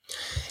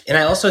 And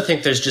I also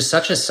think there's just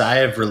such a sigh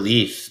of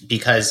relief,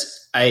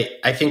 because I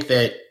think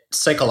that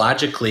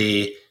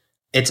psychologically,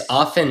 it's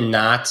often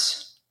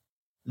not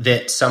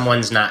that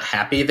someone's not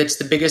happy that's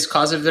the biggest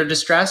cause of their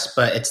distress,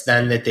 but it's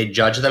then that they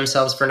judge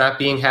themselves for not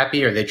being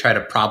happy, or they try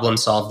to problem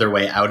solve their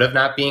way out of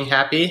not being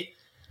happy,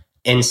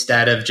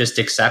 instead of just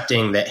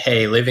accepting that,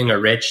 hey, living a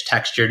rich,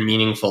 textured,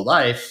 meaningful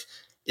life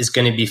is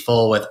going to be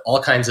full with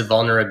all kinds of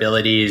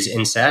vulnerabilities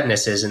and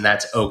sadnesses, and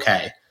that's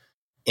okay.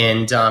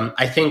 And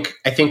I think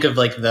of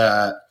like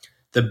the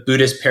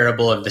Buddhist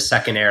parable of the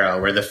second arrow,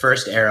 where the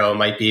first arrow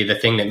might be the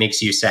thing that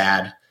makes you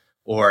sad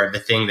or the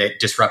thing that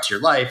disrupts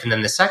your life. And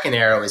then the second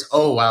arrow is,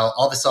 oh, well,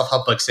 all the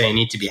self-help books say I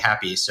need to be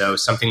happy, so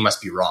something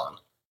must be wrong.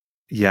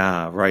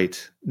 Yeah,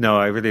 right. No,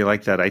 I really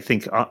like that. I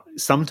think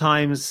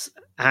sometimes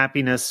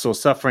happiness or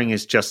suffering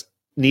is just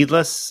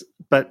needless,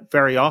 but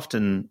very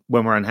often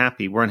when we're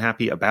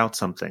unhappy about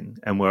something,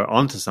 and we're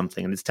onto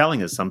something, and it's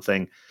telling us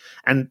something.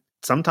 And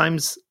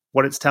sometimes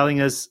what it's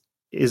telling us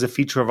is a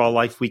feature of our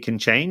life we can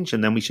change,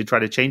 and then we should try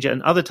to change it.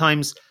 And other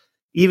times,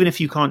 even if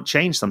you can't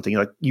change something,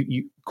 like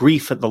you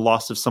grief at the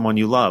loss of someone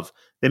you love,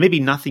 there may be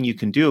nothing you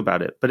can do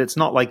about it, but it's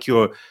not like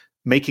you're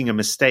making a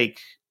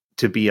mistake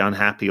to be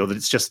unhappy, or that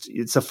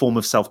it's a form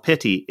of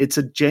self-pity. It's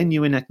a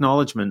genuine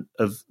acknowledgement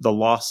of the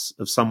loss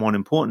of someone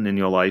important in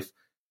your life.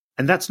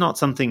 And that's not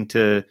something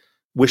to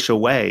wish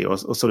away or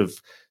sort of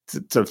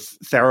to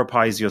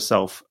therapize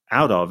yourself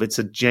out of. It's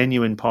a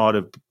genuine part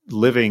of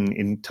living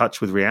in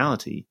touch with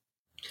reality.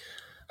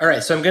 All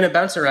right, so I'm going to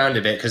bounce around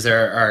a bit, because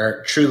there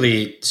are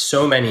truly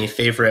so many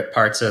favorite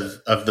parts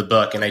of the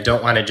book, and I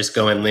don't want to just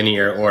go in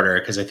linear order,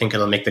 because I think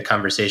it'll make the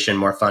conversation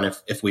more fun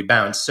if we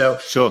bounce. So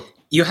sure.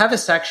 You have a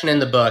section in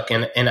the book,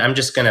 and I'm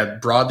just going to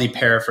broadly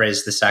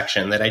paraphrase the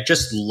section that I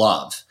just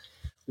love,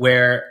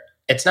 where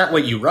it's not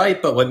what you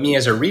write, but what me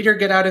as a reader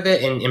get out of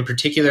it, and in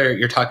particular,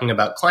 you're talking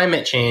about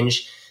climate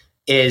change,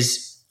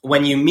 is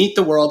when you meet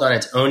the world on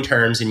its own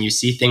terms and you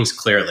see things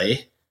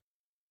clearly,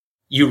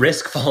 you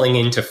risk falling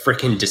into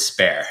freaking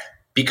despair,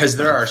 because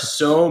there are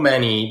so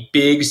many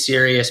big,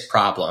 serious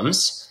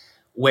problems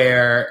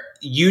where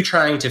you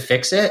trying to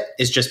fix it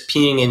is just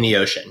peeing in the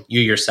ocean, you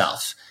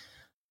yourself.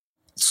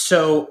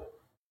 So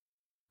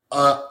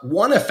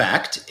one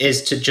effect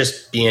is to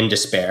just be in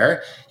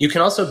despair. You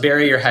can also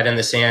bury your head in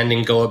the sand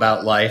and go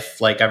about life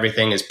like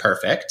everything is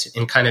perfect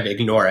and kind of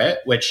ignore it,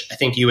 which I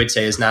think you would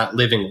say is not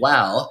living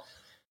well.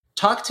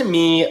 Talk to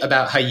me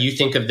about how you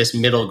think of this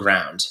middle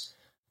ground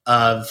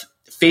of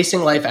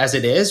facing life as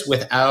it is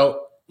without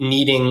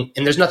needing,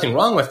 and there's nothing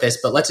wrong with this,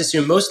 but let's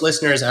assume most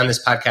listeners on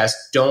this podcast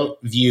don't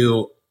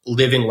view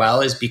living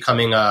well as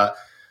becoming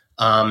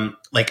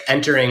like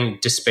entering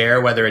despair,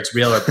 whether it's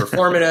real or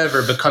performative,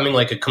 or becoming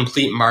like a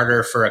complete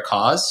martyr for a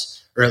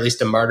cause, or at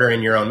least a martyr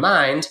in your own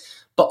mind,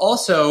 but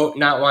also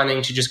not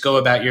wanting to just go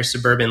about your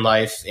suburban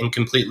life and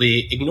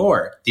completely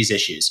ignore these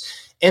issues.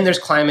 And there's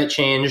climate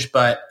change,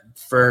 but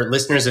for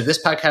listeners of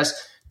this podcast,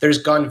 there's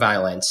gun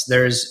violence,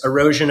 there's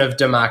erosion of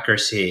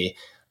democracy,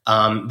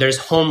 there's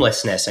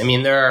homelessness. I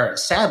mean, there are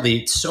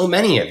sadly so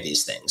many of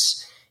these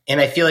things. And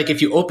I feel like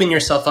if you open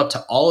yourself up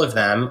to all of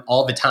them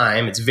all the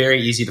time, it's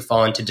very easy to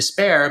fall into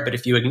despair. But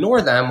if you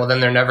ignore them, well, then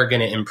they're never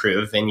going to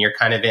improve. And you're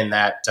kind of in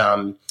that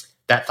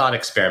thought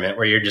experiment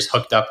where you're just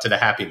hooked up to the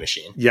happy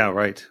machine. Yeah,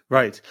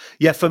 right.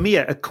 Yeah, for me,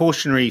 a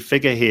cautionary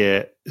figure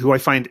here who I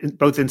find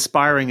both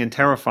inspiring and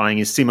terrifying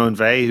is Simone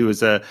Weil, who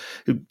was a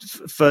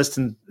First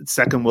and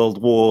Second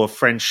World War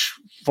French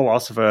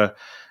philosopher,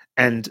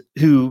 and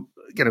who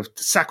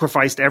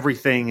sacrificed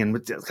everything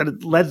and kind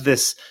of led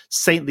this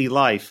saintly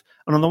life.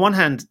 And on the one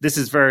hand, this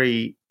is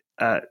very,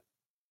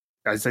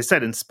 as I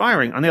said,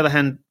 inspiring. On the other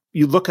hand,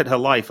 you look at her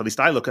life, at least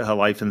I look at her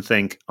life and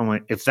think, oh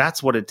my, if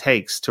that's what it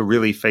takes to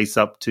really face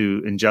up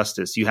to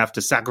injustice, you have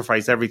to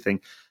sacrifice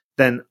everything,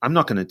 then I'm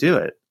not going to do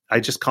it. I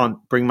just can't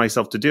bring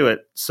myself to do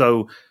it.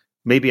 So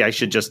maybe I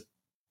should just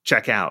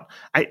check out.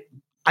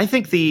 I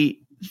think the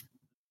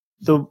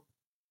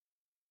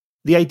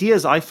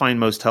ideas I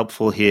find most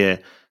helpful here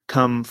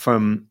come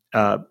from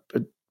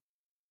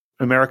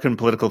American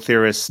political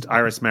theorist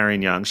Iris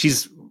Marion Young.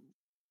 She's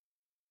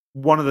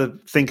one of the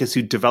thinkers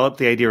who developed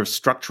the idea of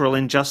structural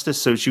injustice.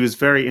 So she was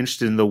very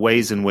interested in the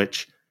ways in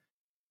which,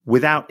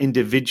 without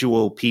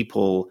individual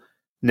people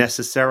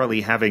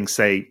necessarily having,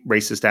 say,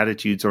 racist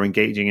attitudes or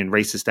engaging in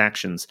racist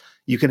actions,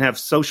 you can have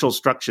social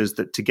structures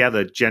that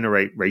together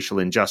generate racial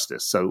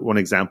injustice. So one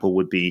example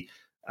would be,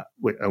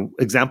 an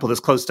example that's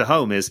close to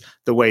home is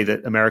the way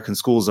that American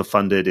schools are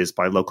funded is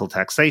by local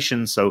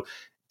taxation. So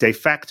de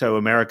facto,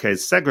 America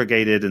is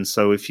segregated. And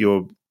so if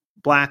you're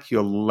Black,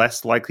 you're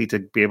less likely to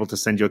be able to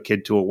send your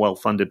kid to a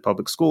well-funded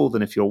public school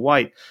than if you're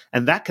white.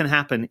 And that can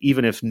happen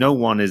even if no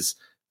one is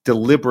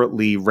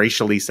deliberately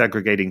racially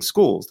segregating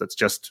schools. That's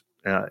just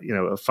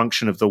a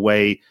function of the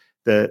way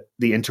the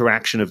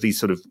interaction of these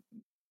sort of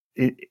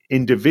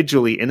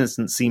individually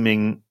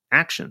innocent-seeming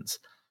actions.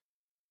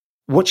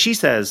 What she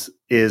says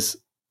is,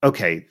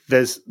 okay,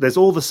 there's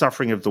all the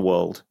suffering of the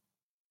world,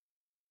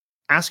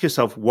 ask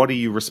yourself, what are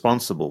you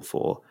responsible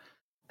for?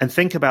 And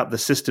think about the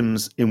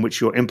systems in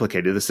which you're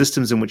implicated, the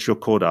systems in which you're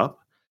caught up,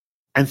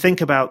 and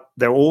think about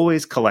they're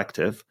always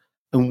collective,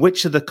 and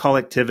which are the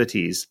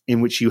collectivities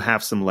in which you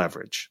have some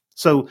leverage.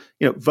 So,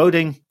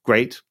 voting,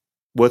 great,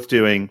 worth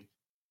doing.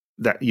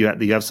 That you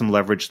have some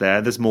leverage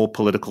there. There's more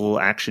political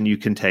action you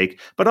can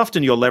take, but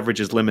often your leverage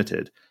is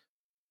limited.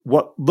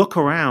 Look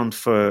around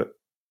for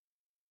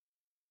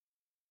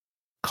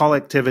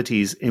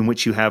collectivities in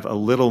which you have a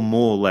little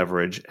more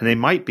leverage, and it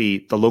might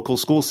be the local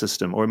school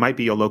system, or it might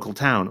be your local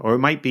town, or it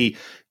might be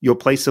your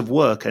place of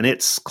work and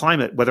its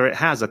climate, whether it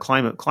has a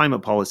climate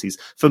policies.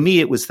 For me,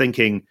 it was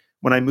thinking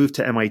when I moved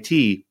to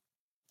MIT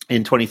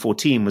in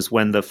 2014 was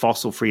when the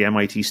fossil-free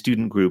MIT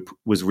student group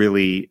was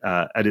really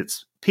at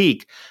its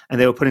peak,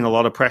 and they were putting a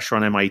lot of pressure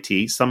on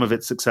MIT, some of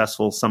it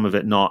successful, some of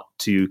it not,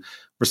 to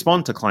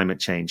respond to climate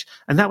change.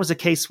 And that was a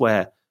case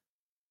where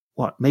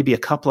maybe a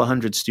couple of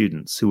hundred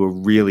students who were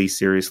really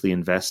seriously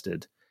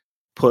invested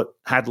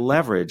had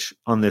leverage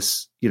on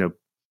this, an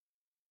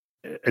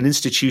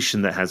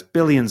institution that has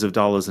billions of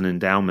dollars in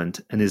endowment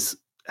and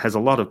has a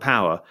lot of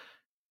power.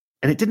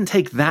 And it didn't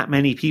take that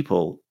many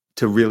people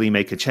to really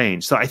make a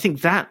change. So I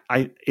think that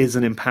is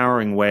an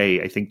empowering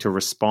way, I think, to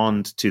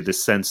respond to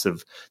this sense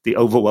of the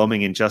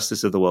overwhelming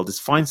injustice of the world, is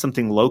find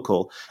something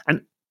local.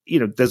 And,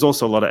 there's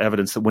also a lot of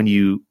evidence that when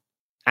you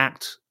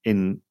act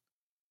in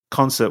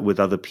concert with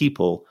other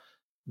people,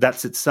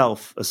 that's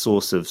itself a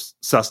source of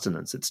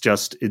sustenance. It's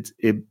just,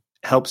 it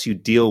helps you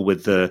deal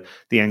with the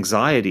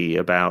anxiety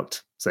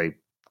about, say,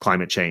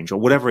 climate change or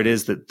whatever it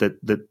is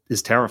that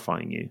is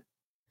terrifying you.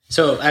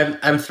 So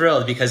I'm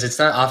thrilled because it's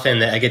not often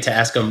that I get to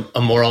ask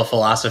a moral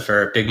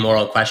philosopher big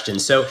moral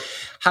questions. So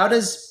how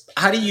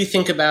do you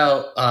think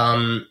about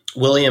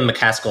William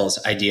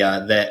McCaskill's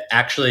idea that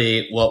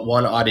actually what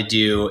one ought to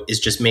do is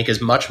just make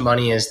as much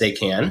money as they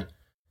can,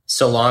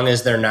 so long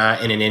as they're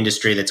not in an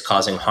industry that's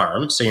causing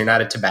harm? So you're not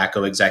a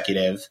tobacco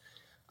executive,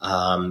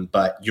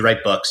 but you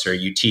write books or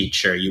you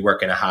teach or you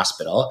work in a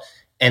hospital.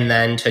 And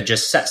then to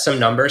just set some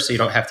numbers so you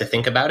don't have to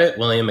think about it.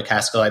 William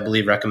McCaskill, I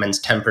believe,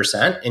 recommends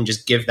 10%, and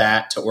just give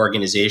that to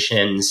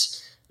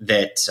organizations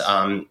that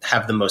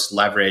have the most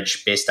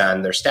leverage based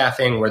on their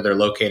staffing, where they're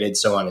located,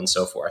 so on and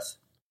so forth.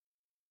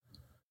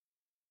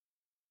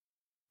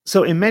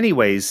 So in many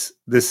ways,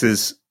 this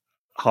is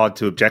hard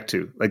to object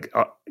to. Like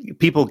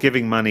people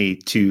giving money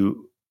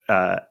to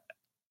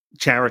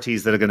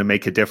charities that are going to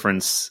make a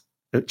difference,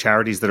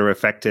 charities that are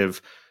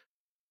effective,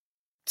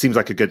 seems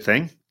like a good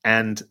thing.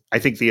 And I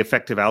think the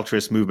effective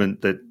altruist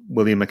movement that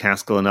William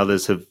McCaskill and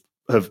others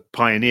have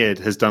pioneered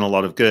has done a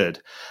lot of good.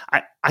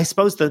 I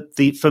suppose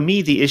that for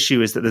me, the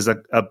issue is that there's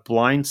a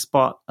blind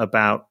spot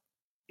about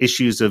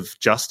issues of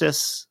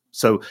justice.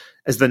 So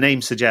as the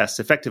name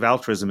suggests, effective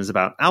altruism is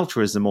about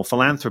altruism or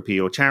philanthropy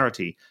or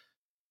charity.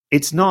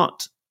 It's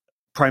not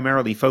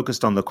primarily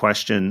focused on the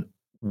question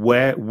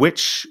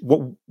which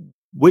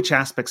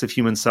aspects of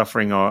human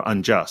suffering are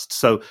unjust.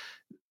 So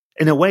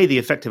in a way, the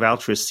effective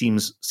altruist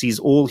sees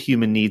all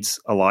human needs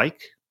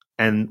alike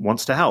and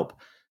wants to help.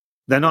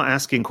 They're not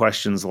asking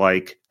questions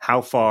like,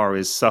 how far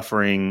is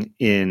suffering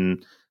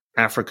in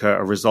Africa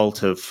a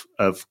result of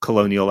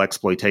colonial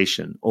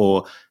exploitation?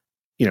 Or,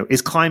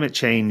 is climate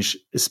change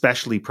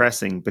especially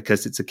pressing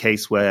because it's a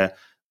case where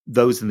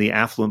those in the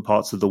affluent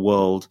parts of the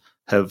world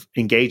have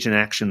engaged in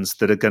actions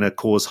that are going to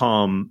cause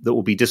harm that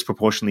will be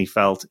disproportionately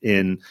felt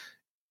in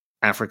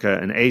Africa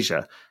and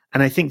Asia?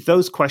 And I think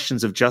those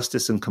questions of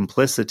justice and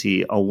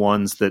complicity are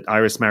ones that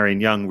Iris Marion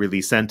Young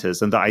really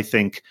centers, and that I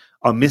think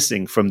are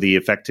missing from the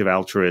effective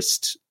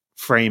altruist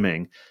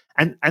framing.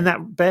 And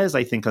that bears,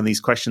 I think, on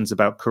these questions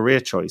about career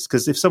choice.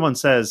 Because if someone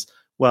says,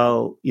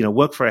 well,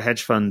 work for a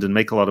hedge fund and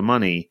make a lot of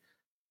money,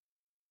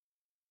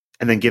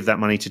 and then give that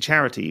money to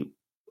charity,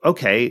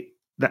 okay,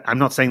 I'm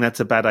not saying that's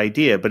a bad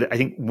idea, but I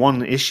think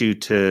one issue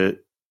to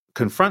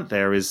confront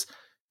there is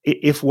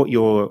if what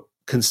you're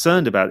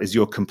concerned about is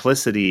your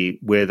complicity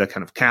with a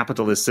kind of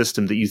capitalist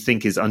system that you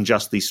think is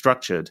unjustly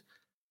structured,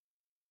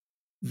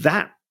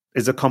 that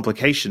is a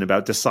complication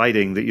about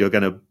deciding that you're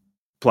going to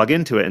plug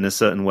into it in a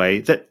certain way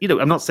that,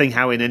 I'm not saying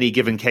how in any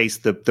given case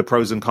the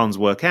pros and cons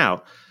work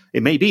out.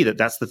 It may be that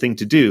that's the thing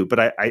to do,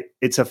 but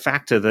it's a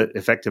factor that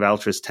effective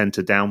altruists tend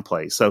to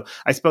downplay. So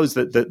I suppose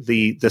that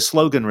the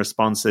slogan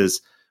response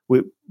is,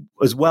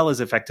 as well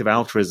as effective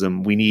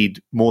altruism, we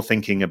need more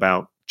thinking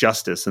about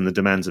justice and the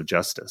demands of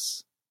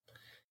justice.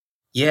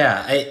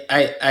 Yeah,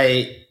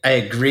 I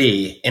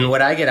agree. And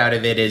what I get out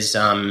of it is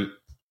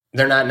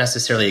they're not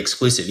necessarily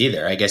exclusive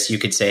either. I guess you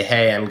could say,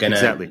 hey, I'm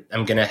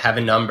gonna have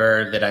a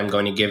number that I'm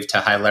going to give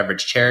to high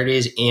leverage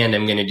charities, and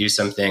I'm going to do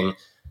something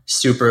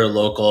super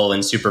local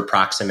and super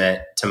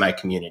proximate to my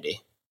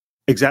community.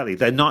 Exactly.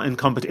 They're not in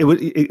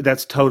competition.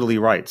 That's totally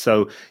right.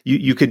 So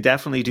you could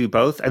definitely do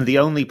both. And the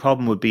only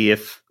problem would be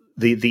if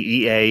the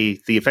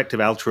EA, the effective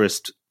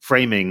altruist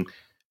framing,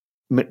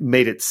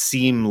 made it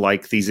seem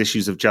like these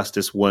issues of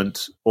justice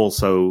weren't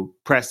also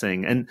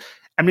pressing. And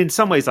I mean, in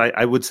some ways,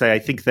 I would say I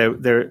think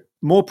they're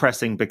more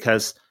pressing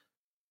because,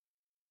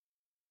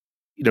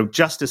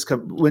 justice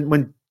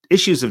when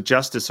issues of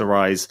justice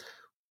arise,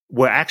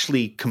 we're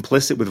actually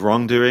complicit with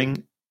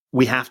wrongdoing,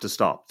 we have to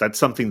stop. That's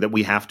something that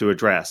we have to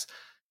address.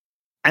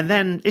 And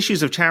then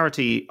issues of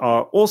charity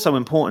are also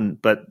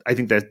important, but I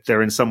think that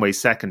they're in some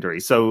ways secondary.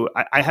 So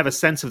I have a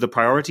sense of the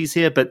priorities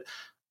here, but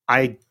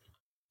I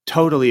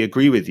totally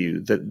agree with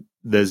you that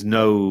there's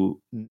no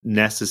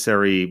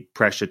necessary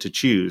pressure to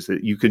choose,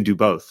 that you can do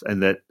both,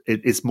 and that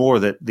it's more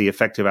that the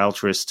effective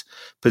altruist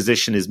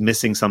position is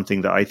missing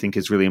something that I think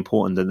is really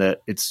important, and that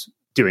it's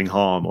doing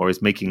harm or is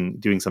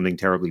doing something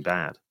terribly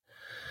bad.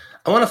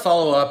 I want to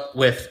follow up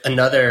with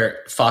another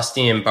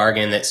Faustian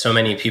bargain that so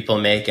many people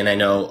make, and I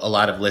know a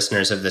lot of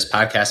listeners of this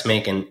podcast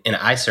make, and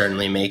I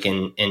certainly make,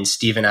 and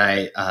Steve and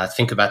I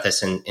think about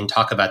this and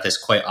talk about this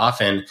quite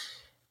often,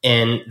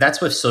 and that's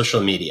with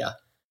social media.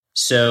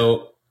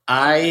 So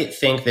I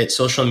think that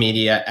social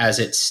media as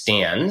it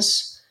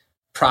stands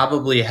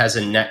probably has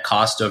a net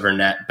cost over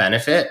net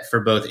benefit for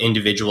both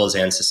individuals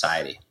and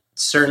society.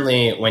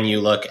 Certainly when you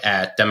look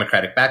at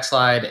democratic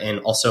backslide, and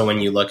also when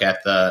you look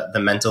at the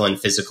mental and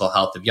physical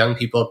health of young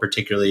people,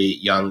 particularly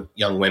young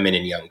women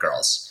and young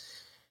girls.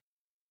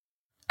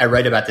 I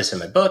write about this in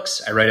my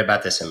books. I write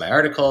about this in my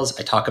articles.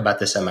 I talk about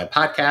this on my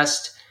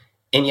podcast.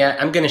 And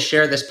yet I'm going to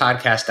share this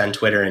podcast on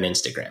Twitter and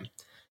Instagram.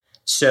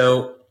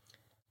 So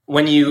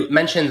when you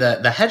mentioned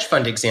the hedge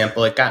fund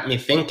example, it got me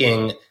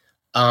thinking,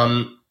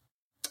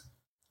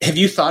 have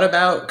you thought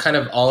about kind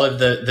of all of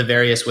the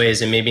various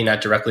ways, and maybe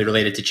not directly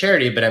related to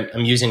charity, but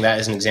I'm using that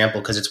as an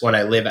example because it's one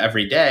I live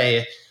every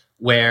day,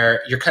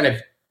 where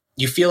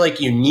you feel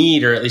like you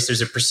need, or at least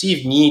there's a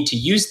perceived need to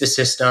use the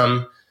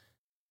system,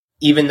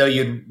 even though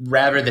you'd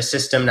rather the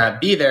system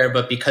not be there,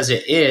 but because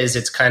it is,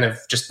 it's kind of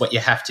just what you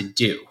have to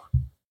do.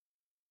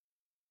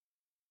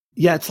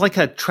 Yeah, it's like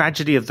a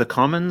tragedy of the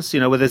commons,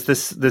 where there's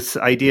this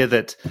idea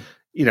that,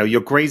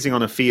 you're grazing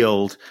on a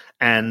field,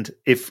 and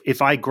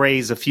if I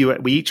graze a few,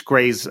 we each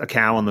graze a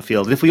cow on the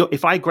field. And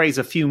if I graze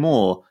a few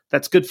more,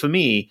 that's good for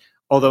me.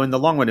 Although in the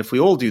long run, if we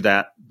all do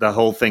that, the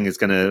whole thing is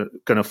gonna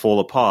fall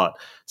apart.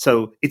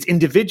 So it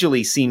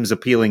individually seems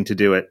appealing to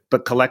do it,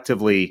 but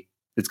collectively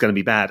it's going to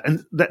be bad.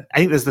 And I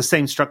think there's the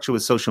same structure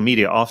with social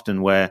media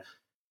often, where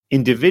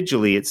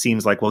individually it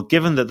seems like, well,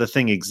 given that the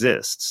thing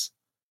exists,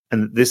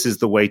 and this is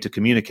the way to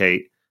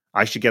communicate,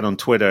 I should get on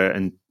Twitter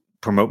and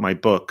promote my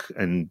book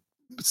and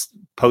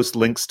post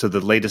links to the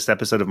latest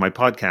episode of my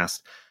podcast.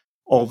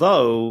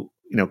 Although,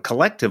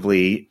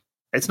 collectively,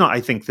 it's not,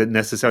 I think, that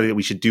necessarily that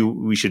we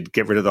should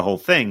get rid of the whole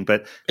thing,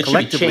 but it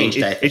collectively,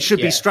 it should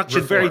be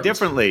structured very reformed.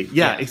 differently.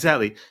 Yeah,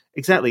 exactly.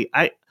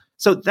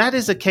 So that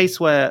is a case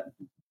where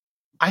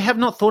I have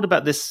not thought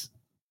about this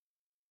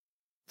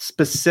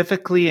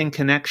specifically in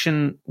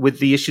connection with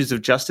the issues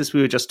of justice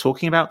we were just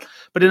talking about,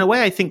 but in a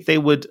way I think they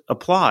would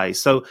apply.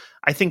 So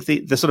I think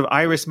the sort of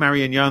Iris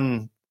Marion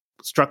Young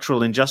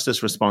structural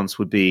injustice response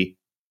would be,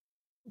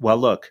 well,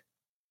 look,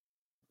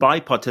 by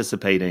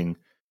participating,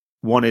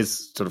 one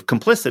is sort of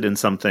complicit in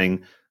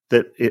something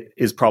that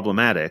is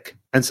problematic.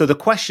 And so the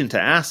question to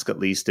ask, at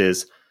least,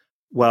 is,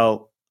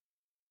 well,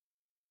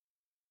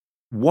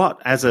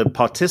 what, as a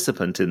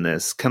participant in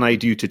this, can I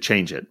do to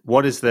change it?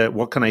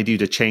 What can I do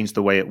to change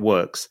the way it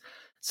works?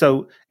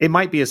 So it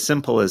might be as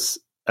simple as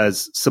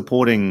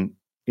supporting,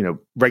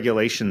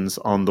 regulations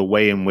on the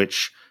way in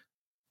which,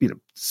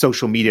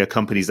 social media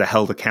companies are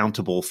held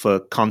accountable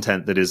for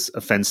content that is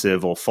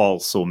offensive or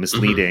false or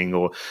misleading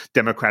or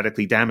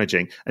democratically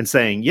damaging, and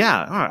saying,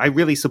 yeah, I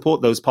really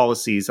support those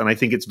policies, and I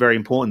think it's very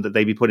important that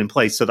they be put in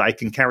place so that I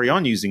can carry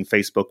on using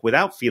Facebook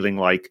without feeling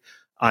like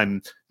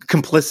I'm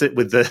complicit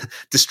with the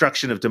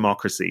destruction of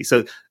democracy.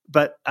 So,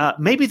 but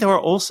maybe there are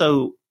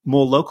also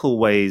more local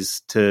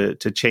ways to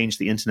change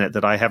the internet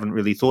that I haven't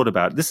really thought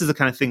about. This is the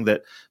kind of thing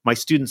that my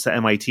students at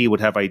MIT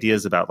would have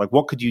ideas about. Like,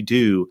 what could you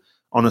do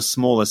on a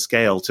smaller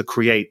scale to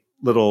create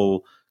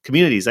little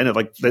communities? I know,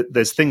 like,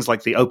 there's things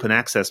like the open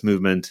access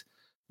movement,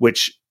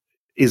 which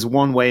is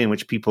one way in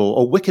which people,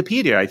 or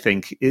Wikipedia, I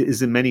think,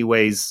 is in many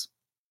ways,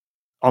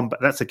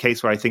 that's a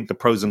case where I think the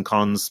pros and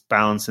cons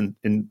balance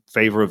in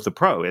favor of the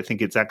pro. I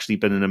think it's actually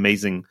been an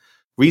amazing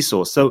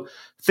resource. So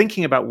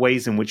thinking about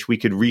ways in which we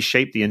could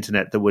reshape the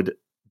internet that would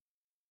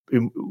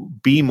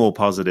be more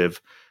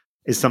positive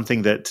is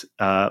something that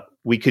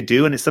we could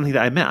do. And it's something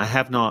that I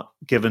have not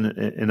given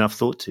enough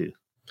thought to.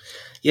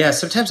 Yeah,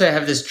 sometimes I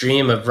have this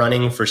dream of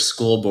running for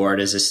school board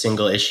as a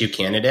single issue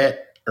candidate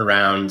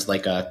around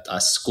like a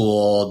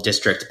school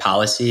district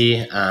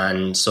policy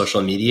on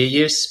social media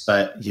use,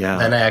 but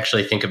then I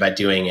actually think about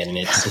doing it and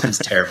it seems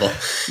terrible.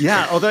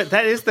 Yeah, although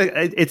that is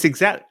it's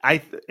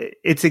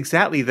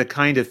exactly the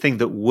kind of thing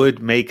that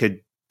would make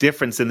a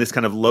difference in this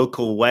kind of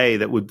local way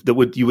that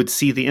would you would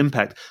see the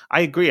impact.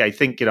 I agree. I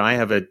think, I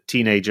have a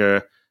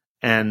teenager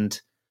and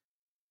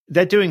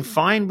they're doing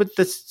fine with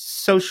the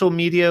social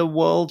media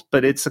world,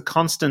 but it's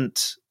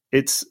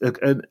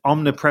an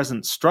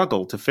omnipresent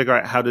struggle to figure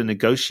out how to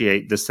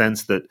negotiate the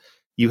sense that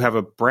you have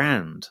a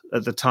brand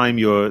at the time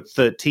you're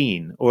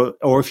 13,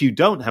 or if you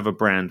don't have a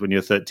brand when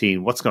you're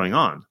 13, what's going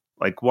on?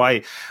 Like,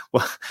 why?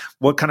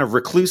 What kind of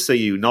recluse are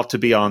you not to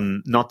be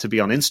on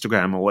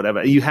Instagram or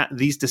whatever?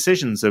 These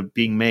decisions are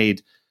being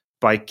made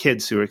by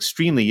kids who are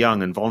extremely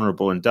young and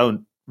vulnerable and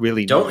don't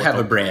really don't have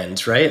a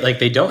brand, right? Like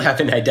they don't have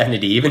an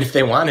identity, even if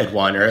they wanted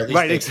one, or at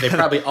least they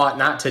probably ought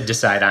not to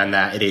decide on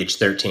that at age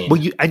 13.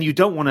 Well, you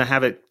don't want to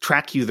have it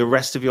track you the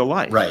rest of your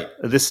life. Right.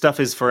 This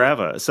stuff is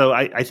forever. So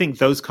I think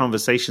those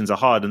conversations are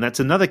hard. And that's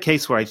another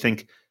case where I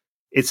think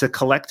it's a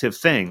collective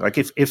thing. Like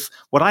if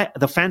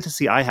the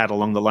fantasy I had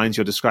along the lines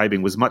you're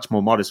describing was much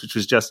more modest, which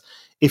was just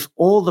if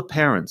all the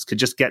parents could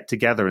just get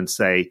together and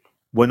say,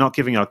 we're not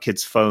giving our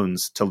kids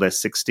phones till they're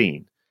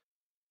 16,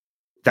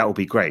 that would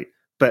be great.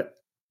 But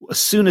as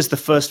soon as the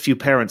first few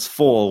parents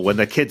fall, when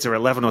their kids are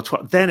 11 or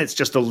 12, then it's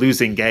just a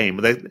losing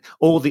game.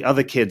 All the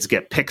other kids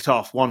get picked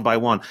off one by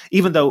one,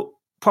 even though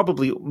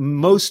probably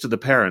most of the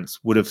parents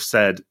would have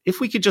said, if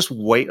we could just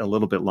wait a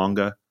little bit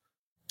longer,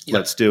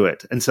 let's do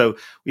it. And so,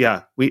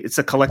 it's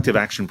a collective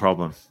action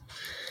problem.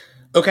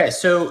 Okay,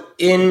 so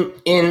in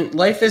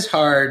Life is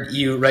Hard,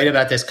 you write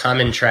about this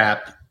common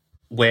trap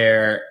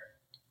where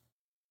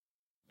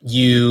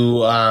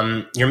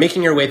you're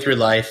making your way through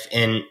life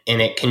and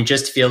it can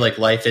just feel like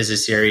life is a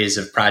series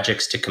of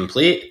projects to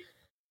complete,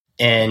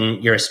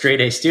 and you're a straight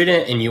A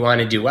student and you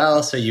want to do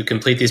well, so you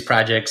complete these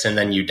projects and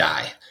then you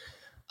die.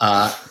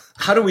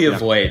 How do we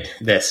avoid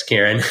this,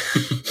 Kieran?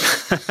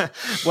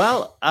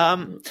 Well,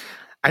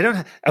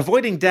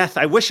 avoiding death.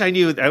 I wish I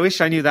knew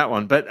that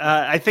one, but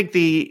I think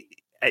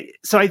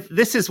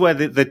this is where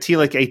the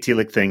telic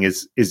atelic thing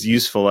is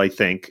useful. I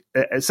think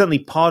certainly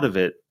part of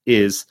it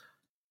is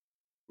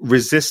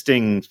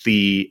resisting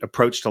the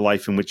approach to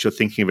life in which you're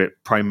thinking of it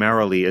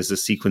primarily as a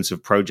sequence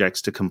of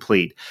projects to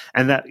complete,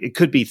 and that it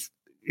could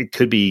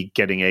be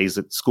getting A's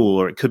at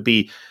school, or it could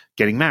be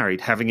getting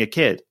married, having a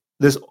kid.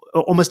 There's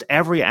almost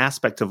every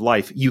aspect of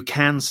life you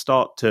can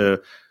start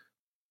to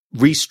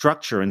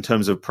restructure in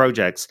terms of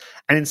projects,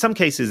 and in some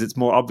cases it's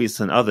more obvious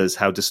than others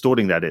how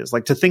distorting that is.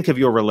 Like to think of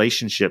your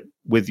relationship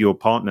with your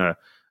partner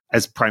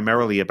as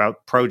primarily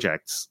about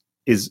projects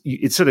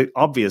it's sort of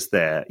obvious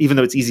there, even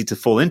though it's easy to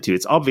fall into.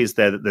 It's obvious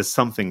there that there's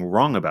something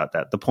wrong about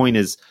that. The point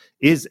is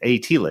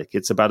atelic.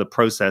 It's about a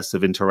process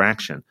of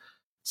interaction.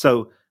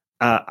 So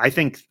I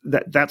think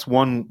that's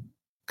one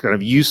kind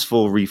of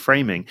useful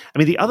reframing. I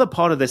mean, the other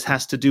part of this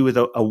has to do with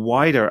a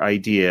wider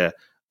idea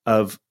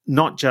of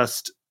not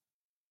just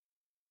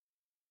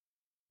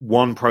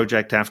one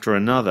project after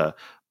another,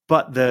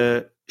 but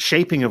the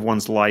shaping of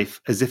one's life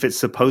as if it's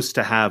supposed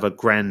to have a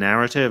grand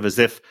narrative, as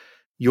if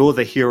you're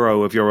the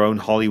hero of your own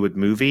Hollywood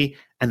movie,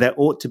 and there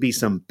ought to be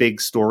some big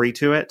story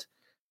to it.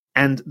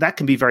 And that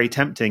can be very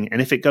tempting.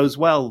 And if it goes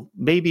well,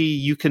 maybe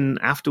you can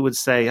afterwards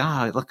say,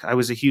 look, I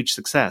was a huge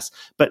success.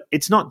 But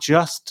it's not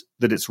just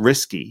that it's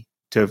risky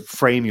to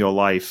frame your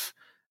life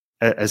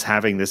as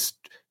having this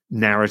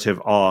narrative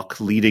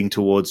arc leading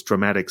towards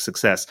dramatic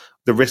success.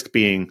 The risk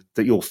being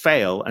that you'll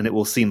fail and it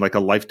will seem like a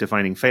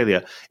life-defining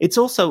failure. It's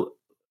also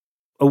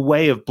a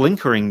way of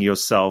blinkering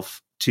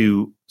yourself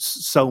to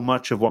so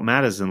much of what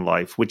matters in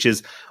life, which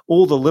is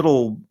all the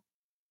little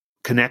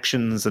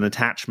connections and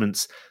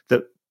attachments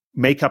that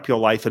make up your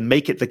life and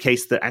make it the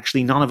case that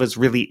actually none of us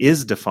really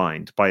is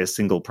defined by a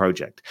single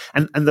project.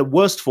 And the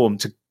worst form,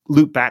 to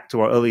loop back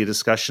to our earlier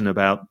discussion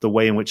about the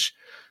way in which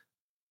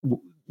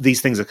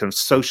these things are kind of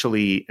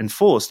socially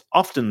enforced,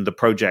 often the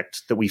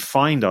project that we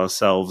find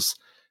ourselves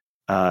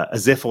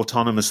as if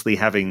autonomously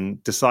having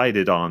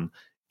decided on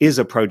is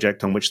a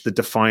project on which the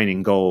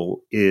defining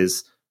goal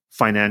is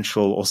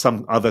financial or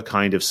some other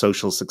kind of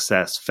social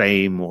success,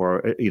 fame,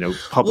 or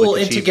public achievement.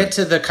 And to get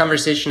to the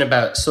conversation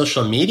about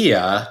social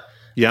media,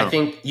 I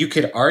think you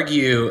could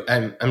argue,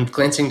 I'm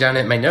glancing down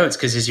at my notes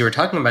because as you were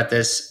talking about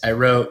this, I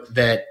wrote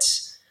that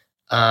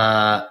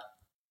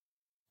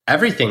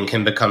everything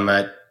can become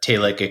a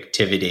telic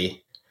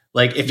activity.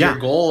 Like if your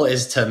goal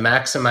is to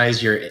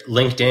maximize your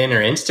LinkedIn or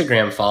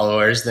Instagram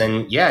followers,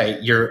 then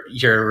your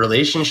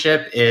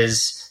relationship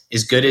is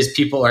as good as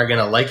people are going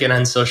to like it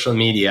on social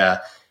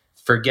media.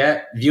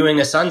 Forget viewing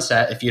a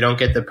sunset if you don't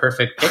get the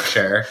perfect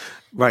picture.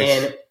 Right.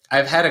 And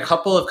I've had a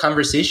couple of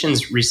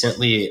conversations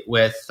recently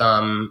with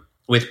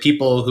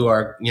people who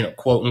are,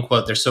 quote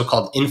unquote, they're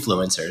so-called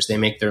influencers. They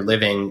make their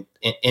living,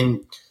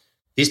 and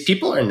these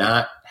people are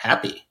not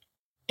happy.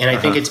 And I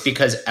think it's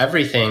because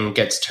everything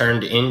gets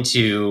turned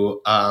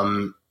into a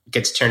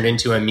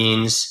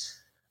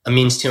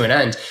means to an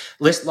end.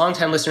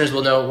 Longtime listeners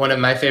will know one of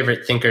my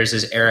favorite thinkers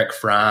is Erich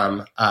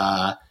Fromm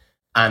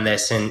on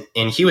this, and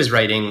he was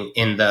writing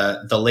in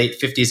the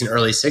late 50s and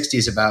early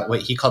 60s about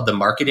what he called the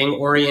marketing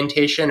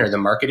orientation or the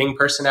marketing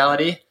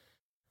personality,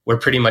 where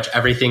pretty much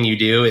everything you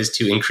do is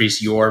to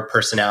increase your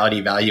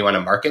personality value on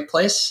a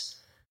marketplace.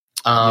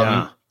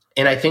 And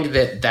I think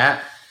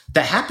that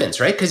happens,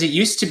 right? Because it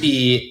used to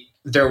be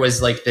there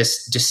was like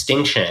this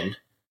distinction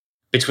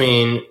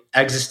between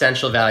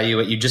existential value,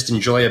 what you just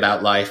enjoy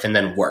about life, and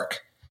then work.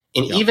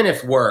 And even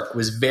if work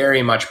was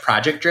very much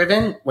project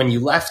driven, when you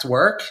left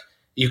work,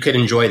 you could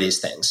enjoy these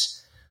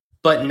things.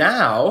 But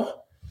now,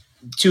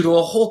 due to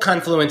a whole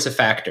confluence of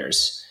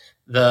factors,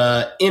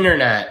 the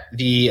internet,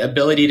 the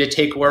ability to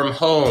take work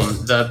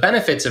home, the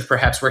benefits of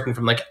perhaps working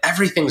from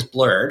everything's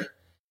blurred.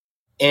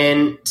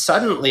 And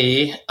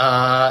suddenly,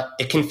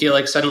 it can feel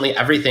like suddenly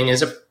everything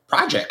is a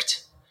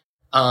project.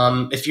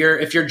 If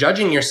you're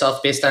judging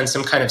yourself based on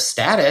some kind of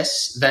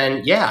status,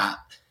 then yeah,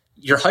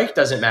 your hike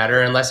doesn't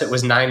matter unless it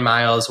was 9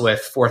 miles with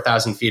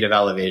 4,000 feet of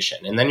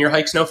elevation, and then your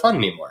hike's no fun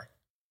anymore.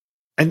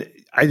 And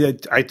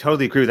I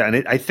totally agree with that.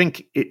 And I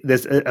think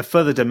there's a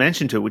further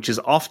dimension to it, which is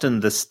often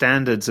the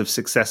standards of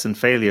success and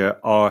failure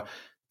are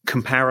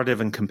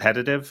comparative and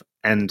competitive.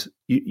 And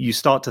you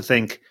start to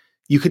think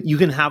you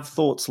can have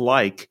thoughts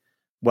like,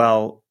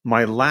 well,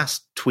 my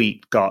last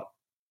tweet got,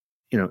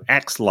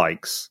 X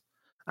likes.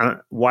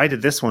 Why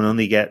did this one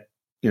only get,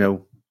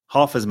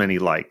 half as many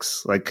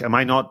likes? Like, am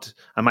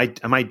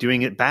I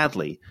doing it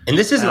badly? And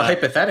this isn't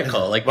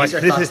hypothetical. Like, these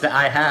are thoughts that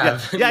I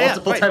have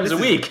multiple times a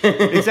week.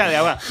 Exactly.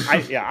 Well,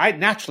 I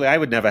naturally, I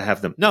would never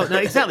have them. No,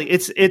 exactly.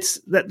 It's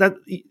that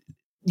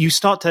you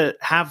start to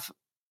have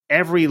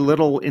every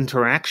little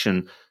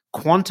interaction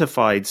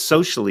quantified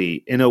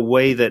socially in a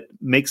way that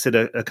makes it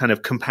a kind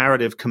of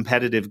comparative,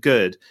 competitive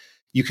good.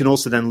 You can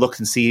also then look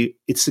and see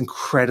it's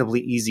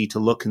incredibly easy to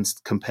look and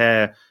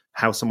compare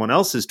how someone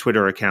else's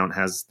Twitter account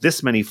has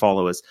this many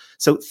followers.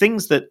 So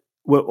things that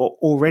we're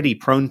already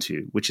prone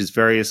to, which is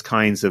various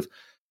kinds of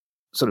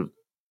sort of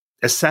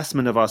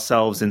assessment of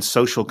ourselves in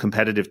social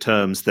competitive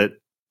terms that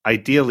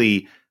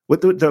ideally,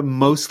 they're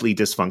mostly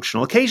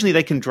dysfunctional. Occasionally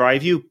they can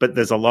drive you, but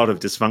there's a lot of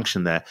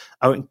dysfunction there,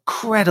 are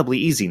incredibly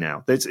easy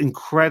now. It's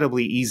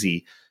incredibly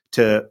easy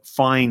to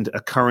find a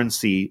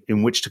currency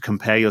in which to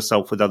compare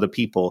yourself with other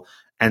people.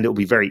 And it'll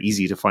be very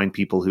easy to find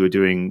people who are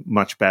doing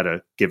much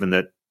better, given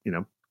that,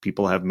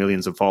 people have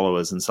millions of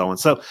followers and so on.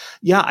 So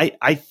yeah,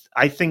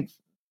 I think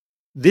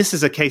this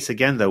is a case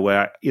again, though,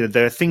 where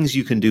there are things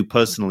you can do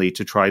personally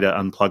to try to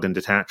unplug and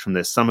detach from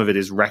this. Some of it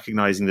is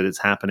recognizing that it's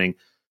happening.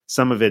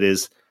 Some of it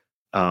is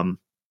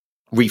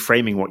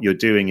reframing what you're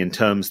doing in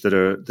terms that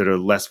are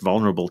less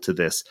vulnerable to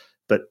this.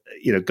 But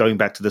going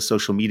back to the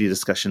social media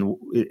discussion,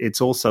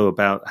 it's also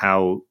about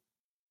how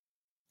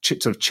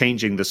sort of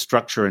changing the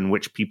structure in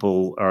which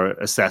people are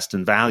assessed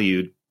and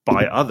valued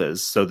by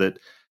others, so that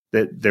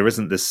there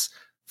isn't this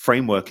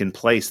framework in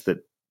place that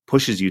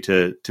pushes you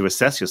to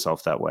assess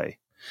yourself that way.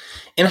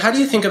 And how do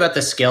you think about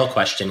the scale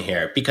question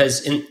here?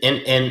 Because and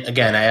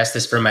again, I ask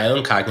this for my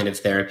own cognitive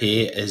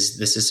therapy,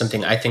 this is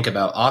something I think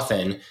about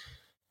often.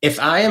 If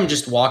I am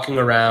just walking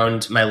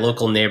around my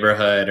local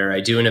neighborhood, or I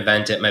do an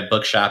event at my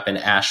bookshop in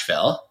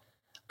Asheville,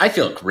 I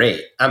feel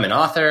great. I'm an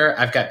author.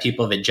 I've got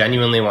people that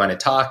genuinely want to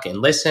talk and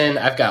listen.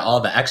 I've got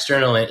all the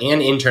external and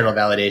internal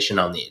validation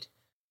I'll need.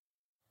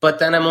 But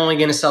then I'm only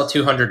going to sell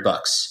 200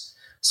 books.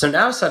 So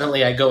now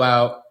suddenly I go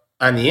out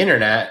on the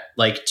internet,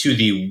 like to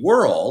the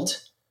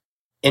world,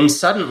 and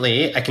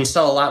suddenly I can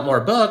sell a lot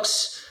more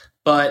books,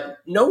 but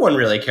no one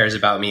really cares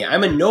about me.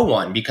 I'm a no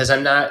one because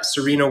I'm not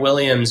Serena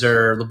Williams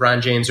or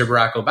LeBron James or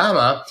Barack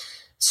Obama.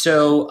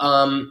 So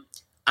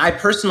I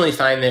personally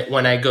find that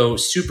when I go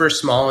super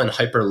small and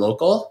hyper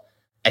local,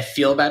 I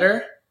feel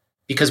better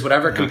because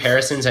whatever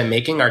comparisons I'm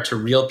making are to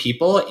real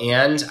people.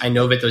 And I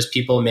know that those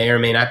people may or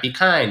may not be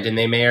kind, and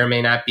they may or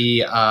may not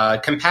be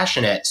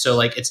compassionate. So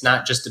like, it's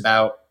not just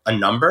about a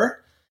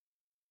number.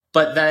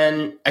 But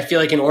then I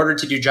feel like in order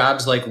to do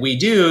jobs like we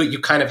do, you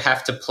kind of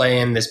have to play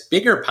in this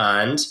bigger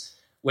pond,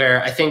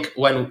 where I think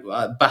when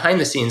behind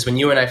the scenes, when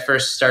you and I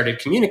first started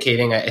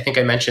communicating, I think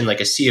I mentioned like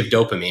a sea of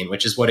dopamine,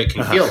 which is what it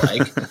can feel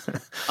like.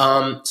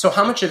 So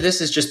how much of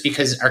this is just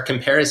because our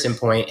comparison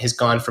point has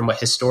gone from what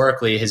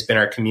historically has been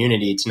our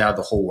community to now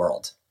the whole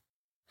world?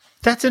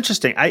 That's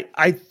interesting.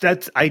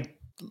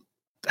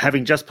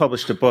 Having just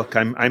published a book,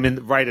 I'm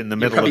right in the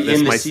middle of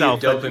this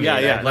myself. But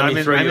yeah. Let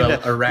me throw you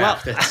a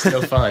raft. It's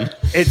so fun.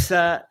 It's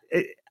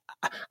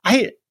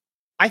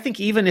I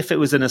think even if it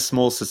was in a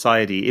small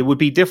society, it would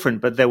be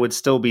different, but there would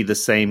still be the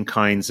same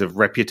kinds of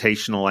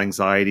reputational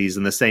anxieties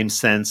and the same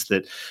sense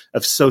that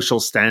of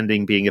social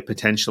standing being a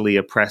potentially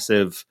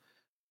oppressive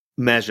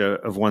measure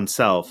of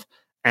oneself.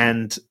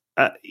 And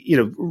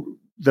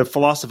the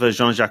philosopher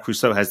Jean-Jacques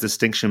Rousseau has this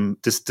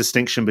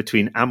distinction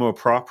between amour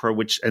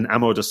propre, and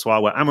amour de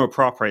soi, where amour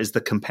propre is the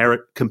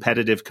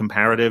competitive,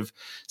 comparative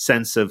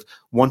sense of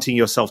wanting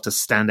yourself to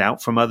stand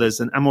out from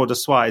others, and amour de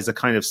soi is a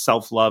kind of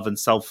self-love and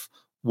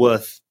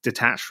self-worth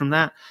detached from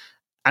that.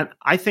 And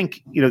I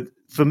think,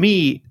 for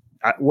me,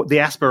 the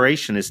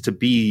aspiration is to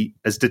be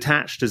as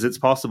detached as it's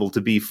possible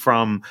to be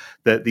from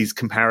these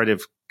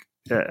comparative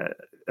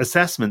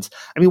assessments.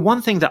 I mean,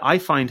 one thing that I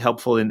find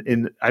helpful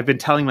in I've been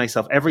telling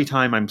myself every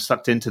time I'm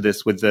sucked into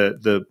this with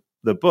the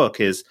book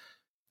is,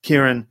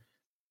 Kieran,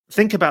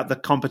 think about the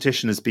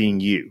competition as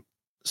being you.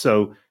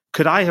 So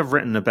could I have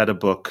written a better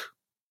book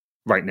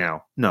right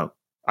now? No.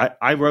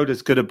 I wrote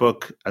as good a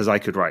book as I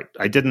could write.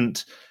 I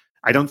don't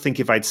think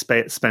if I'd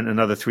spent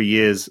another 3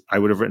 years, I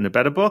would have written a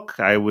better book.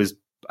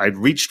 I'd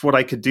reached what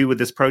I could do with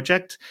this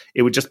project.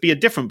 It would just be a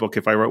different book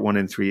if I wrote one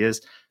in 3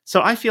 years.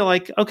 So I feel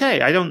like, okay,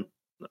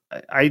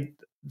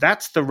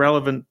 that's the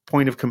relevant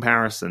point of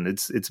comparison.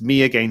 It's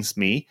me against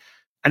me.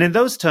 And in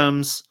those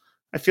terms,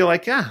 I feel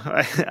like,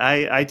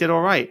 I did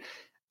all right.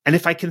 And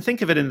if I can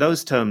think of it in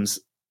those terms,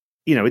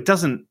 it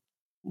doesn't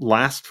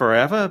last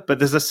forever, but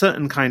there's a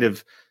certain kind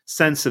of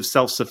sense of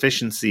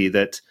self-sufficiency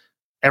that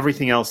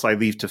everything else I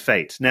leave to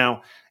fate.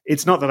 Now,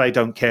 it's not that I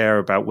don't care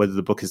about whether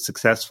the book is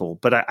successful,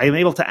 but I'm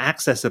able to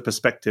access a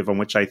perspective on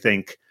which I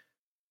think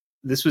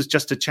this was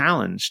just a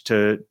challenge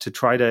to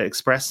try to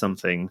express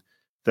something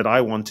that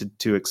I wanted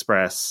to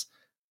express.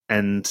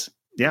 And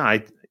yeah,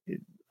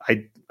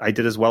 I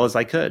did as well as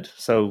I could.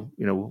 So,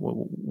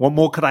 what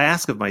more could I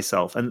ask of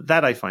myself? And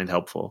that I find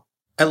helpful.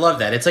 I love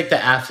that. It's like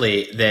the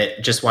athlete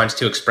that just wants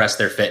to express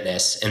their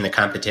fitness in the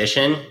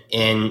competition.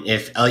 And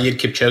if Eliud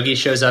Kipchoge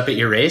shows up at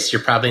your race,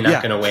 you're probably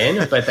not going to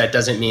win, but that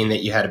doesn't mean that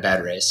you had a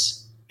bad race.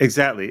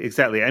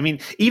 Exactly. I mean,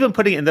 even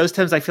putting it in those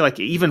terms, I feel like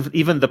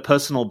even the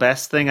personal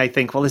best thing, I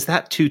think, well, is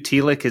that too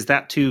telic? Is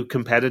that too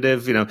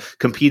competitive?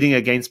 Competing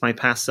against my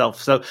past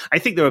self. So I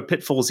think there are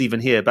pitfalls even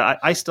here, but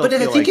I still. But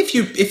I think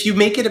if you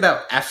make it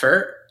about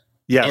effort,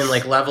 yes, and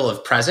like level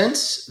of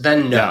presence,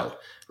 then no. Yeah.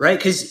 Right?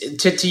 Because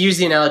to use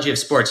the analogy of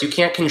sports, you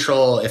can't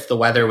control if the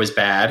weather was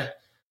bad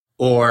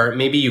or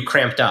maybe you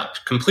cramped up,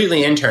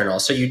 completely internal.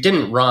 So you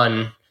didn't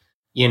run,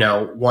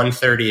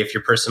 130 if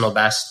your personal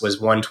best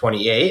was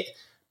 128.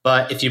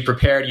 But if you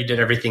prepared, you did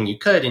everything you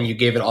could and you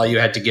gave it all you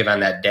had to give on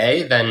that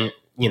day, then,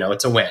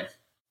 it's a win.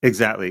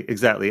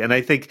 Exactly. And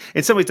I think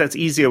in some ways that's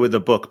easier with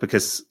a book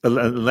because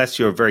unless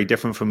you're very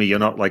different from me, you're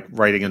not like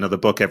writing another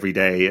book every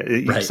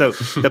day. Right. So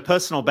the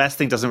personal best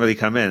thing doesn't really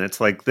come in. It's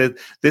like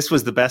this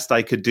was the best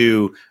I could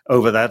do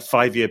over that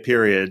 5-year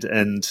period.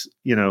 And,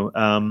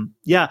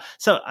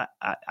 so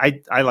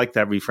I like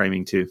that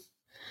reframing too.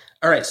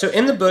 All right. So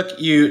in the book,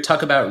 you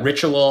talk about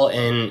ritual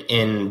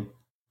in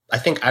I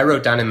think I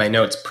wrote down in my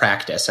notes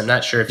practice. I'm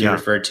not sure if you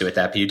referred to it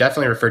that, but you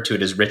definitely referred to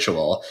it as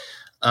ritual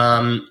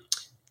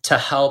to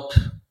help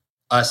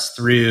us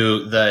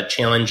through the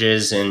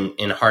challenges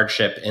and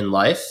hardship in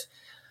life.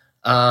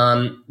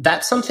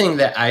 That's something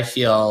that I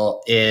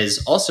feel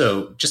is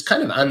also just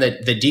kind of on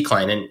the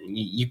decline. And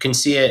you can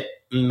see it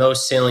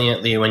most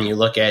saliently when you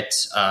look at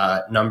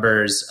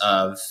numbers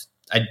of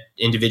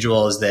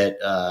individuals that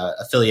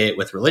affiliate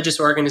with religious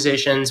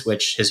organizations,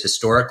 which has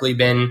historically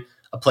been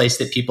a place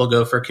that people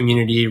go for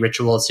community,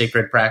 ritual,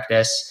 sacred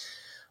practice.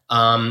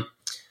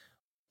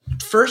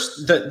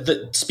 First,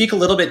 speak a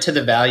little bit to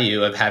the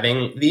value of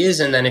having these,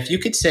 and then if you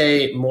could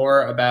say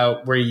more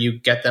about where you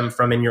get them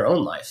from in your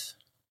own life.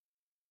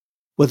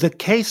 Well, the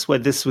case where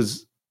this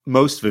was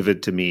most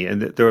vivid to me,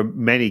 and there are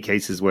many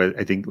cases where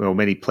I think,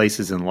 many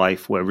places in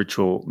life where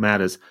ritual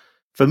matters.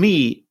 For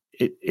me,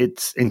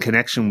 it's in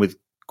connection with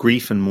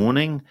grief and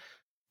mourning,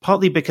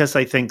 partly because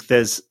I think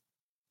there's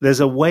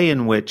a way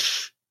in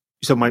which.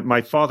 So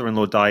my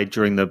father-in-law died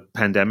during the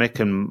pandemic,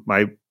 and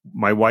my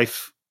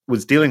wife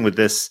was dealing with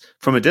this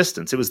from a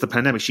distance. It was the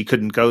pandemic; she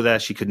couldn't go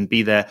there, she couldn't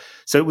be there.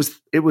 So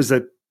it was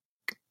a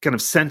kind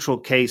of central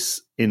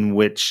case in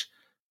which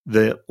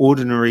the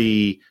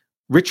ordinary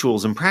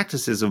rituals and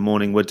practices of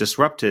mourning were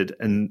disrupted,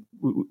 and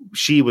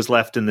she was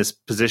left in this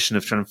position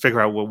of trying to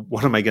figure out, well,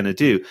 what am I going to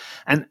do?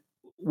 And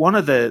one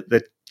of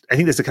the I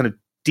think there's a kind of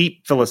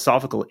deep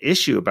philosophical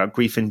issue about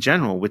grief in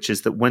general, which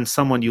is that when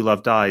someone you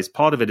love dies,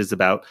 part of it is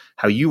about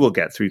how you will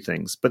get through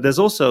things. But there's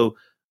also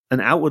an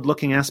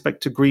outward-looking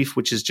aspect to grief,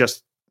 which is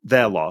just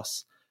their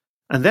loss.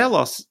 And their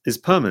loss is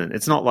permanent.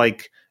 It's not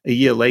like a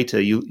year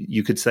later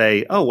you could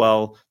say, oh,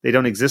 well, they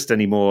don't exist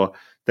anymore,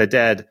 they're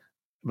dead,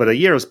 but a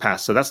year has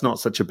passed, so that's not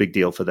such a big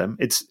deal for them.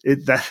 It's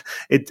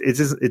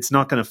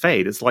not going to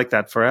fade. It's like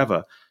that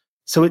forever.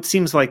 So it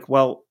seems like,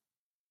 well,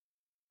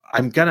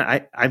 I'm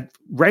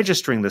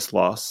registering this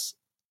loss,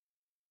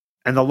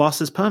 and the loss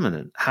is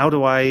permanent.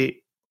 Why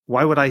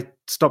would I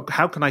stop?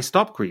 How can I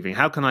stop grieving?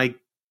 How can I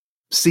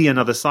see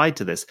another side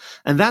to this?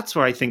 And that's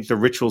where I think the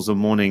rituals of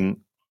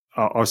mourning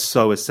are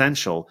so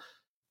essential,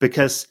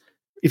 because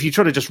if you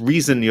try to just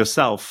reason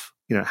yourself,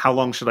 how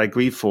long should I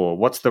grieve for?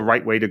 What's the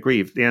right way to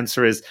grieve? The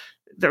answer is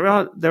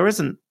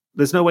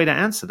there's no way to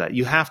answer that.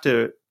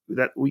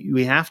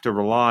 We have to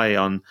rely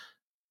on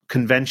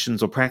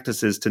conventions or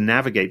practices to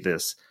navigate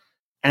this.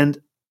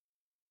 And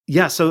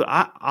yeah, so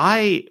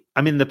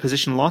I'm in the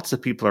position lots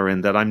of people are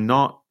in, that I'm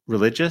not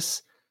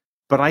religious,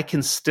 but I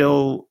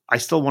still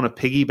want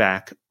to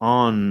piggyback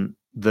on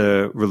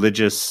the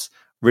religious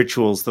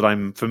rituals that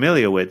I'm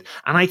familiar with.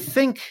 And I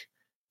think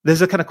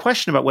there's a kind of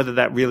question about whether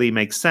that really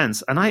makes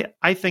sense. And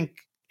I think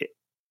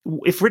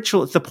if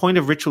the point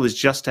of ritual is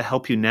just to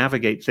help you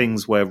navigate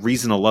things where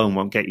reason alone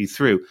won't get you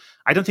through,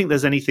 I don't think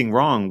there's anything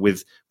wrong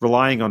with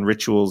relying on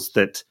rituals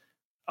that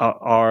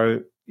are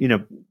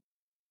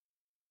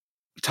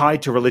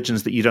tied to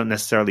religions that you don't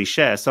necessarily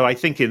share. So I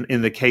think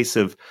in the case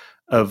of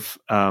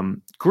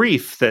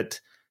grief, that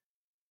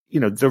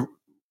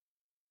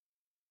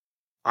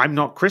I'm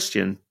not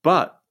Christian,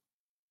 but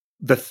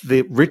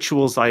the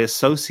rituals I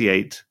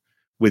associate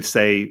with,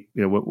 say,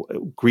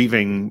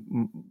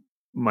 grieving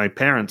my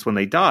parents when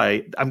they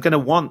die, I'm going to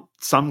want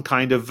some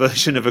kind of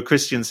version of a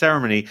Christian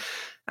ceremony.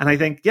 And I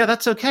think, yeah,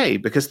 that's okay,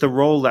 because the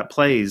role that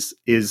plays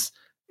is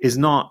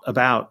not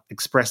about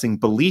expressing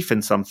belief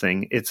in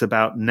something. It's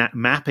about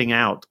mapping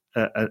out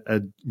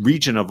a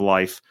region of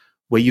life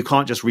where you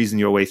can't just reason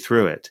your way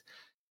through it.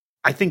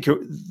 I think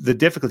the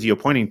difficulty you're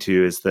pointing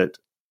to is that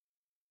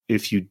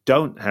if you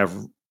don't have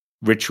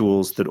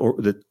rituals that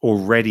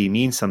already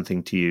mean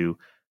something to you,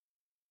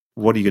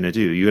 what are you going to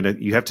do?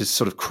 You have to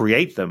sort of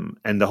create them.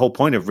 And the whole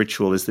point of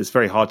ritual is that it's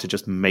very hard to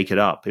just make it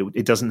up.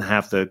 It doesn't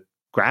have the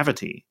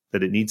gravity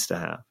that it needs to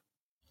have.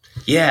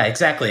 Yeah,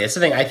 exactly. It's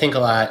something I think a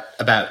lot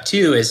about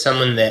too, as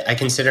someone that I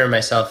consider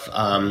myself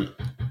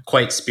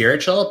quite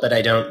spiritual, but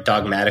I don't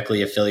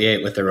dogmatically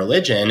affiliate with a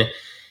religion.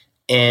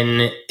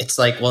 And it's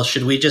like, well,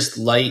 should we just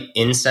light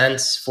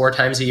incense 4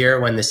 times a year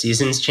when the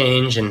seasons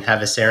change and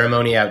have a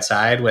ceremony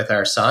outside with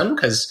our son?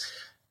 Because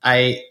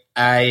I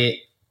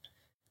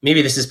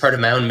maybe this is part of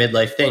my own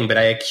midlife thing, but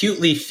I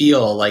acutely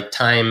feel like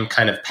time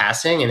kind of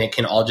passing and it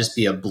can all just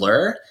be a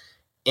blur.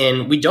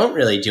 And we don't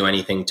really do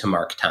anything to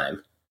mark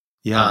time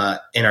in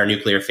our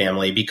nuclear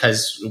family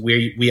because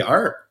we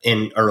aren't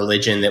in a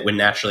religion that would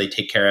naturally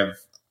take care of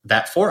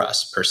that for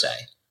us, per se.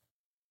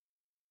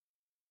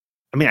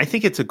 I mean, I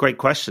think it's a great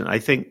question. I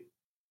think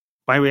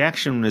my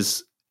reaction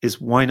is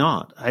why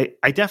not?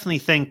 I definitely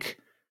think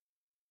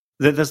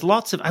that there's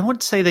lots of, I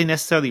wouldn't say they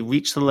necessarily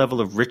reach the level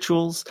of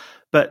rituals,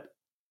 but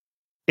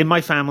in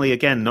my family,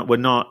 again, we're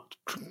not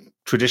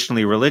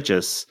traditionally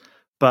religious,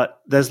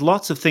 but there's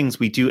lots of things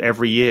we do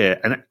every year.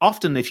 And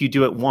often if you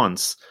do it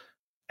once,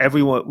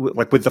 everyone,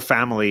 like with the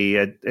family,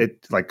 at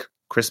like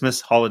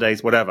Christmas,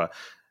 holidays, whatever,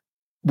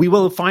 we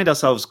will find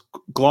ourselves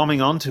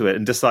glomming onto it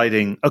and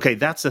deciding, okay,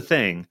 that's a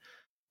thing.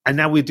 And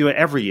now we do it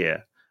every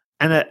year.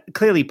 And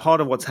clearly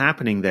part of what's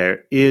happening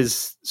there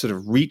is sort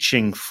of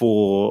reaching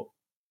for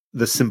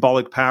the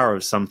symbolic power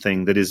of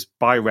something that is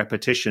by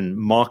repetition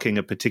marking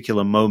a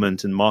particular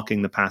moment and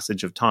marking the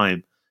passage of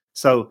time.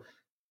 So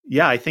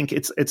yeah, I think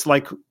it's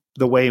like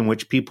the way in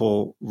which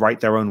people write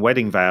their own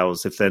wedding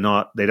vows. If they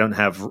don't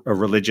have a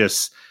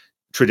religious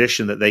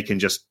tradition that they can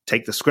just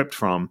take the script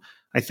from,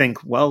 I think,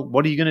 well,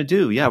 what are you going to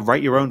do? Yeah,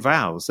 write your own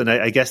vows. And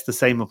I guess the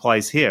same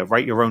applies here.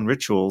 Write your own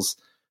rituals.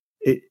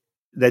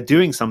 They're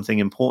doing something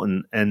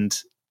important. And,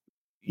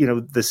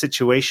 the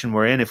situation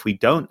we're in, if we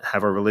don't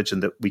have a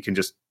religion that we can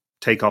just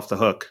take off the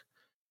hook,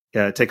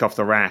 take off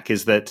the rack,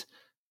 is that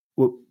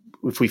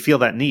if we feel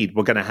that need,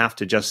 we're going to have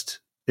to just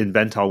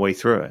invent our way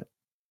through it.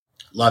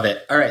 Love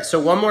it. All right. So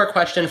one more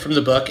question from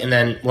the book and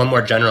then one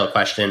more general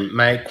question.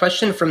 My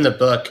question from the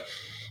book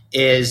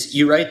is,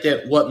 you write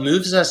that what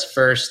moves us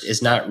first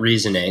is not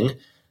reasoning,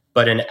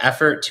 but an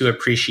effort to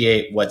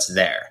appreciate what's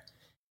there.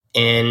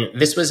 And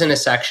this was in a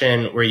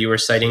section where you were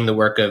citing the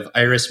work of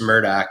Iris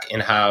Murdoch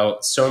and how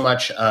so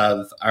much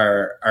of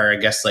our I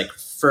guess, like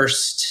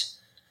first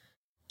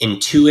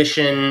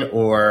intuition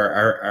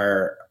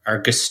or our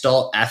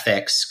Gestalt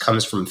ethics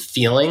comes from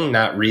feeling,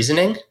 not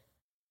reasoning.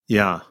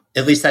 Yeah.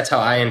 At least that's how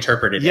I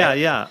interpreted it.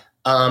 Yeah.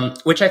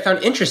 Which I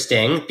found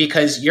interesting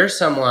because you're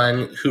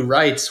someone who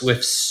writes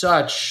with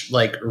such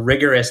like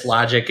rigorous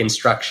logic and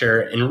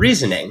structure and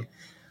reasoning.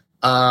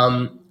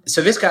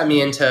 So this got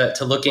me into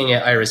looking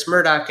at Iris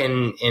Murdoch,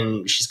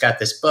 and she's got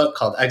this book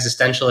called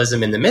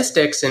Existentialism and the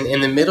Mystics. And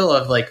in the middle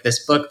of like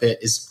this book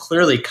that is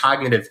clearly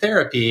cognitive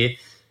therapy,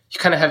 you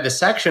kind of have this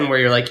section where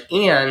you're like,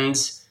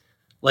 and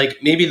like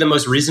maybe the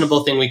most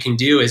reasonable thing we can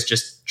do is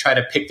just try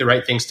to pick the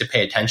right things to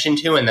pay attention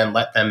to and then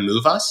let them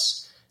move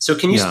us. So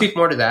can you speak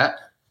more to that?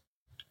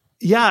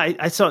 Yeah,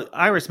 I saw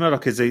Iris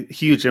Murdoch is a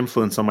huge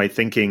influence on my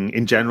thinking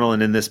in general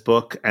and in this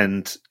book.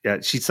 And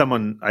she's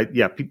someone,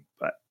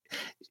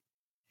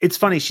 it's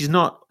funny, she's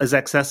not as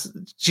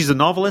accessible. She's a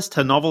novelist.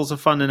 Her novels are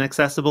fun and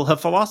accessible. Her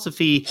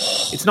philosophy,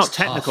 it's not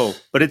technical,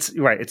 but it's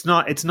right. It's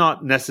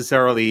not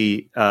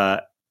necessarily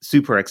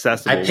super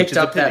accessible. I picked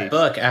up that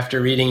book after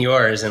reading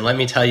yours, and let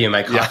me tell you,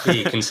 my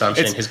coffee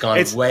consumption has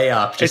gone way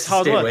up just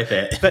to stay with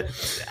it.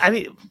 But I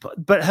mean,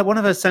 but one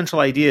of her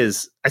central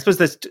ideas, I suppose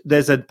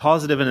there's a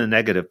positive and a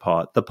negative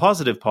part. The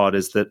positive part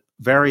is that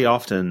very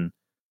often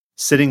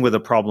sitting with a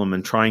problem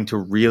and trying to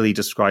really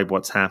describe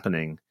what's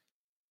happening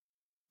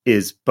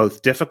is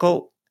both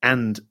difficult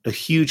and a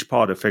huge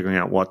part of figuring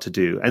out what to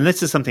do. And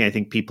this is something I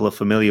think people are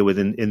familiar with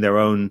in their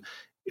own.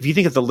 If you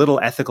think of the little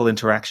ethical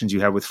interactions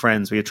you have with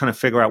friends where you're trying to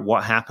figure out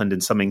what happened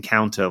in some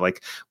encounter,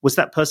 like, was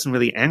that person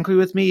really angry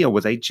with me or were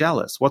they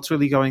jealous? What's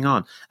really going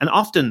on? And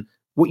often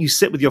what you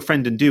sit with your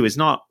friend and do is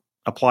not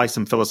apply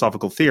some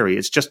philosophical theory.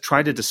 It's just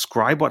try to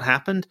describe what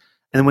happened.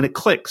 And then when it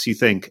clicks, you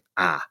think,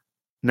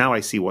 now I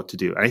see what to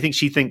do. And I think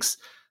she thinks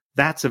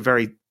that's a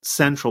very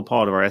central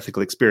part of our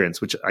ethical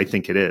experience, which I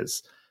think it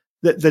is.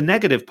 The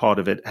negative part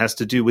of it has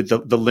to do with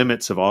the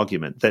limits of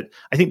argument. That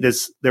I think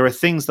there are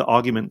things that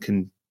argument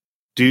can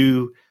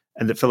do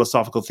and that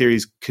philosophical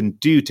theories can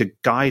do to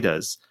guide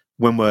us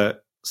when we're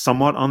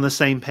somewhat on the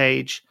same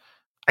page.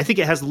 I think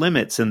it has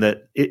limits in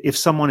that if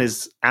someone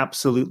is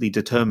absolutely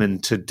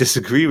determined to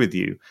disagree with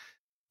you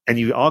and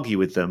you argue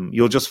with them,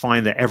 you'll just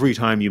find that every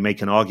time you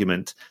make an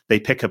argument, they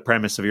pick a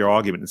premise of your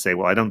argument and say,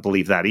 well, I don't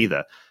believe that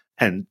either.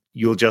 And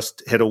you'll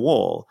just hit a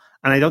wall.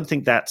 And I don't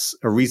think that's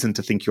a reason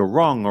to think you're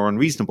wrong or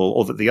unreasonable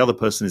or that the other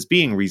person is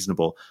being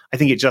reasonable. I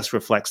think it just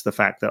reflects the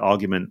fact that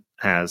argument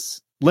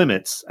has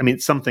limits. I mean,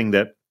 it's something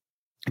that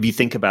if you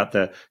think about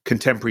the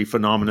contemporary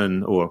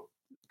phenomenon or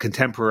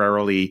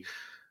contemporarily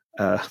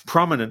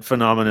prominent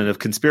phenomenon of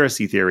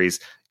conspiracy theories,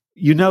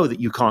 you know that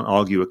you can't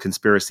argue a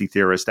conspiracy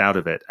theorist out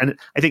of it. And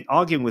I think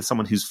arguing with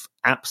someone who's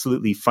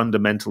absolutely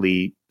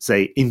fundamentally,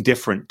 say,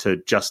 indifferent to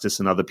justice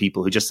and other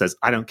people, who just says,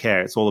 I don't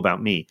care, it's all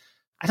about me,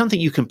 I don't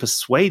think you can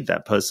persuade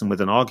that person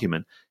with an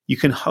argument. You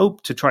can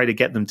hope to try to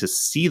get them to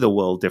see the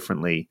world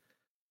differently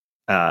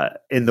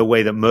in the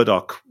way that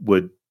Murdoch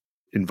would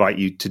invite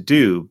you to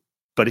do.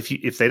 But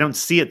if they don't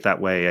see it that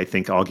way, I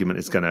think argument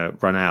is going to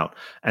run out.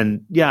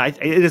 And yeah,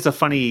 it is a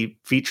funny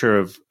feature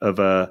of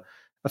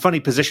a funny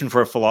position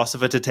for a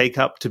philosopher to take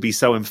up, to be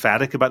so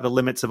emphatic about the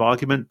limits of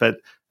argument. But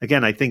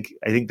again, I think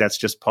that's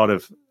just part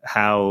of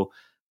how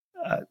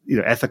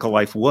ethical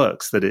life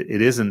works, that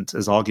it isn't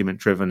as argument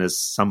driven as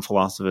some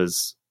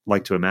philosophers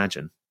like to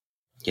imagine.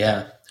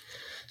 Yeah.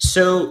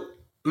 So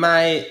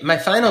my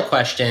final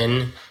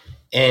question,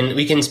 and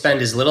we can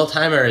spend as little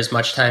time or as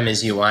much time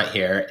as you want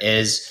here,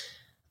 is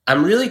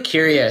I'm really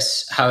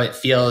curious how it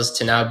feels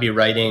to now be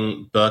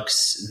writing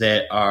books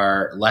that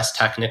are less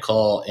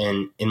technical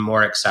and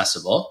more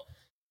accessible,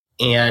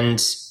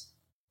 and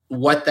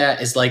what that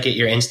is like at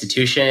your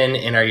institution.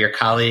 And are your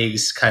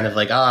colleagues kind of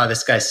like, oh,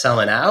 this guy's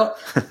selling out?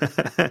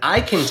 I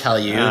can tell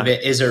you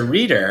that as a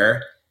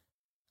reader,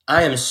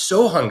 I am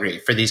so hungry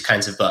for these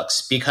kinds of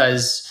books,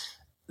 because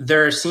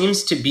there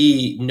seems to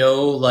be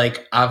no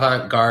like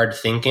avant-garde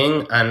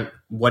thinking on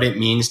what it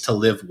means to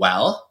live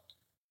well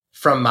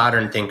from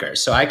modern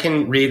thinkers. So I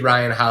can read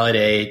Ryan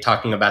Holiday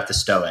talking about the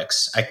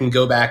Stoics. I can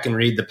go back and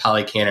read the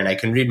Polycanon. I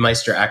can read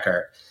Meister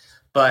Eckhart.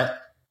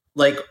 But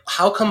like,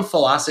 how come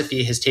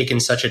philosophy has taken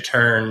such a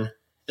turn,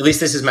 at least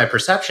this is my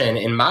perception,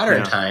 in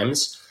modern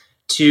times,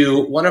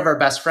 to one of our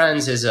best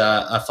friends is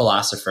a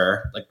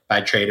philosopher, like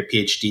by trade, a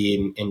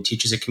PhD, and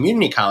teaches at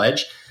community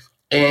college.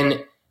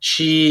 And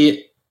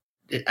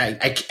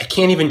I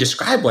can't even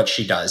describe what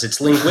she does.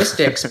 It's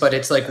linguistics, but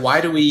it's like,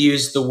 why do we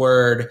use the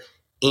word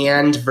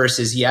and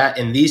versus yet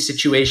in these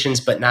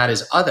situations, but not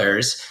as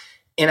others?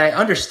 And I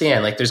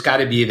understand, like, there's got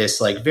to be this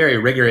like very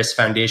rigorous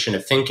foundation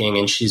of thinking,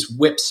 and she's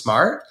whip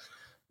smart.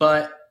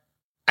 But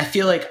I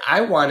feel like I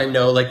want to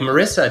know, like,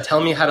 Marissa,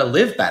 tell me how to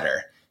live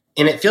better.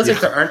 And it feels like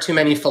there aren't too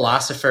many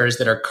philosophers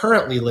that are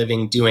currently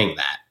living doing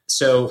that.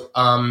 So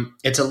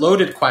it's a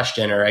loaded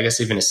question, or I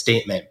guess even a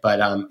statement.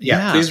 But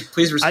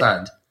please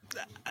respond.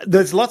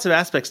 There's lots of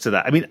aspects to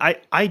that. I mean,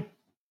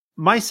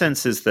 my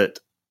sense is that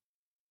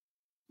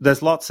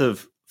there's lots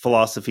of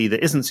philosophy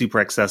that isn't super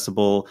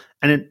accessible,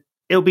 and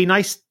it'll be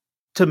nice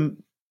to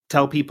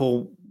tell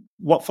people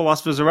what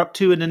philosophers are up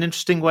to in an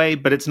interesting way,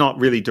 but it's not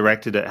really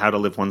directed at how to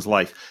live one's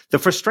life. The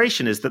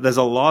frustration is that there's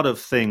a lot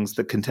of things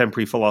that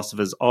contemporary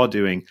philosophers are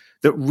doing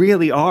that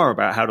really are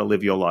about how to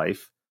live your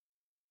life,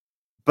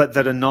 but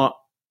that are not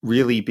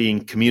really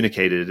being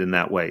communicated in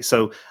that way.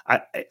 So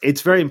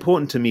it's very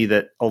important to me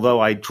that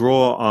although I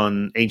draw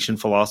on ancient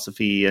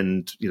philosophy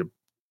and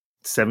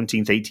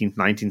 17th, 18th,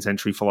 19th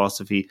century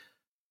philosophy,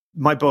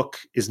 my book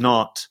is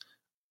not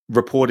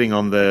reporting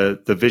on the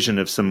vision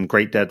of some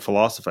great dead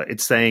philosopher.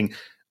 It's saying,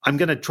 I'm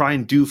going to try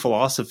and do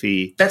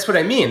philosophy. That's what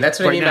I mean. That's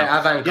what I mean by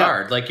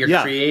avant-garde. Like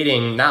you're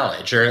creating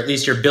knowledge, or at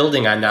least you're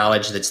building on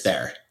knowledge that's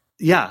there.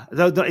 Yeah,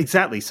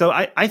 exactly. So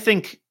I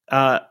think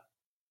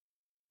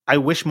I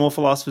wish more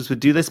philosophers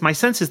would do this. My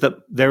sense is that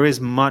there is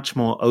much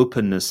more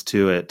openness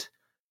to it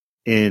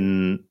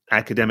in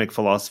academic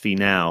philosophy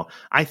now.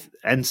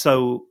 And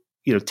so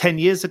 10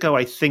 years ago,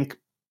 I think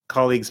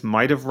colleagues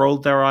might have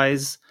rolled their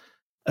eyes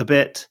a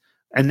bit.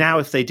 And now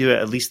if they do it,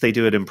 at least they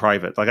do it in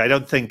private. Like, I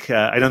don't think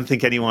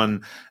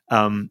anyone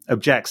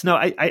objects. No,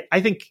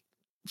 I think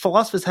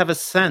philosophers have a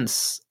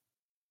sense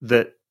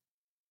that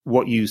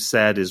what you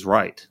said is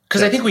right.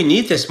 Because I think we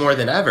need this more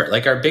than ever.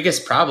 Like, our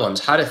biggest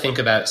problems, how to think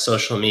about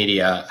social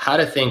media, how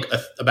to think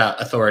about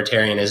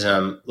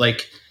authoritarianism,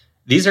 like,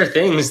 these are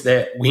things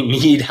that we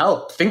need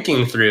help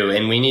thinking through,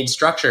 and we need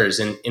structures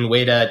and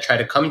way to try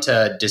to come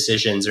to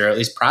decisions, or at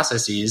least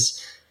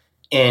processes.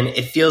 And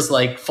it feels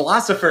like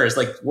philosophers,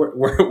 like,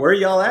 where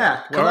y'all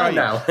at? Come on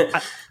now.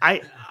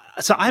 I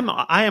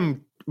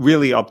am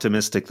really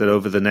optimistic that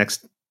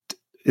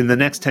in the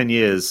next 10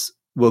 years,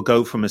 we'll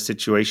go from a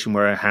situation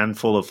where a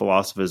handful of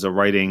philosophers are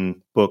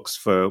writing books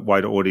for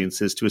wider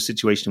audiences to a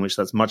situation in which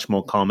that's much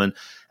more common,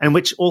 and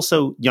which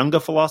also younger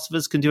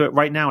philosophers can do it.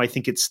 Right now, I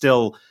think it's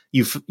still,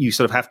 you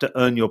sort of have to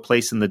earn your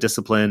place in the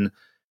discipline.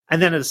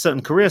 And then at a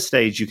certain career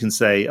stage, you can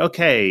say,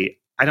 okay,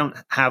 I don't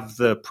have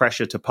the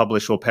pressure to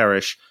publish or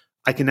perish.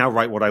 I can now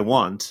write what I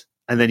want.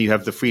 And then you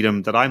have the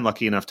freedom that I'm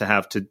lucky enough to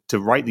have to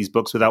write these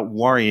books without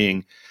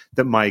worrying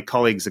that my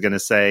colleagues are going to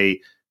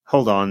say,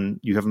 hold on,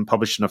 you haven't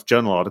published enough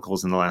journal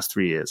articles in the last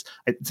 3 years.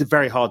 It's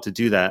very hard to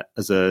do that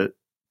as a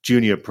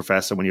junior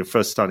professor when you're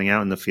first starting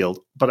out in the field.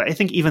 But I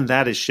think even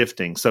that is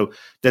shifting. So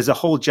there's a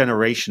whole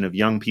generation of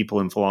young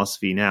people in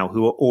philosophy now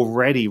who are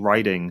already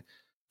writing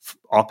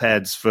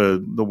op-eds for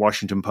the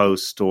Washington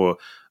Post or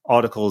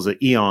articles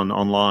at Eon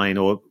Online,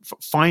 or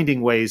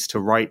finding ways to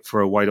write for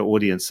a wider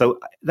audience. So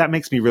that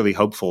makes me really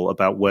hopeful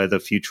about where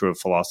the future of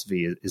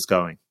philosophy is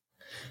going.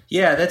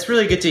 Yeah, that's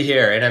really good to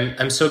hear. And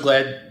I'm so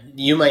glad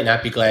you might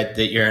not be glad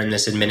that you're in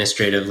this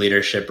administrative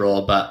leadership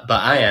role, but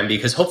I am,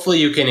 because hopefully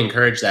you can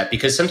encourage that,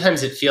 because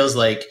sometimes it feels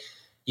like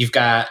you've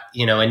got,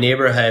 a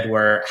neighborhood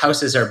where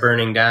houses are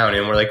burning down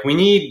and we're like, we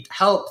need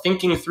help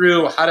thinking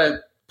through how to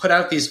put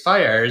out these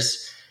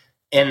fires.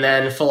 And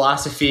then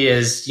philosophy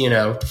is,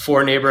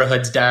 4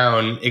 neighborhoods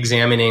down,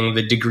 examining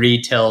the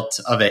degree tilt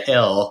of a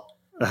hill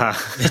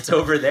that's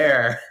over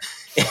there.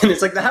 And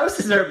it's like the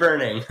houses are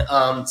burning.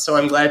 So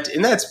I'm glad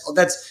and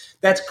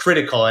that's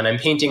critical. And I'm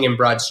painting in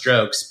broad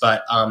strokes,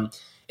 but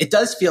it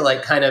does feel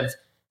like kind of,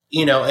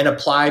 an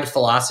applied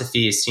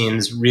philosophy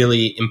seems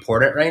really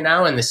important right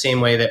now, in the same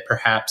way that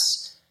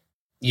perhaps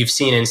you've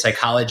seen in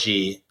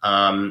psychology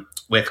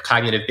with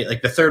cognitive,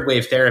 like the third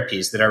wave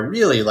therapies that are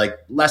really like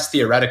less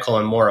theoretical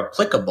and more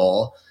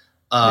applicable.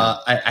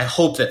 I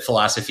hope that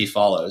philosophy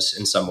follows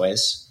in some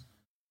ways.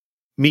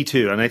 Me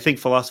too. And I think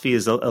philosophy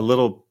is a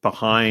little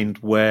behind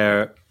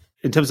where,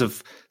 in terms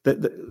of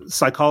the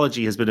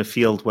psychology has been a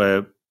field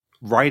where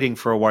writing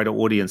for a wider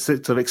audience,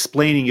 sort of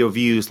explaining your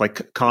views, like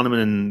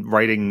Kahneman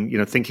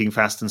writing, Thinking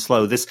Fast and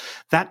Slow,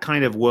 that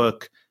kind of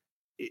work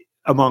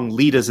among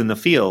leaders in the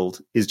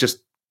field is just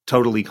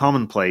totally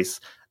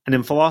commonplace. And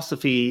in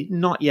philosophy,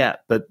 not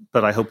yet, but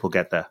I hope we'll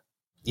get there.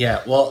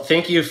 Yeah, well,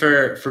 thank you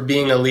for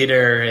being a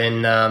leader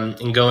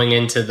and going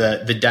into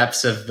the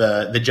depths of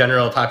the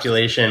general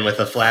population with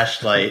a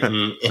flashlight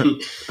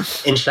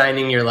and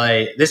shining your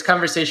light. This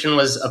conversation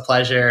was a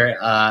pleasure.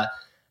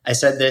 I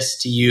said this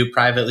to you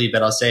privately,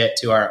 but I'll say it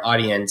to our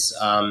audience.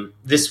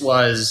 This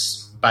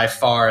was by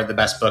far the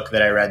best book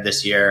that I read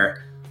this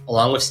year,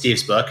 along with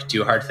Steve's book,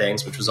 Do Hard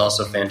Things, which was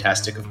also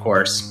fantastic, of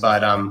course.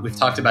 But we've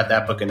talked about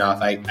that book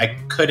enough. I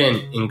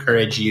couldn't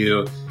encourage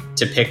you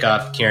to pick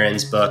up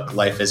Kieran's book,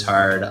 Life is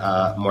Hard,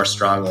 more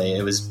strongly.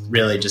 It was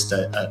really just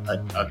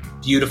a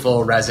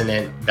beautiful,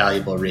 resonant,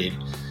 valuable read.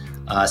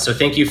 So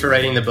thank you for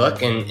writing the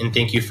book, and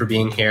thank you for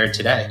being here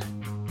today.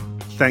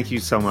 Thank you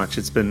so much.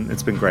 It's been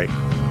great.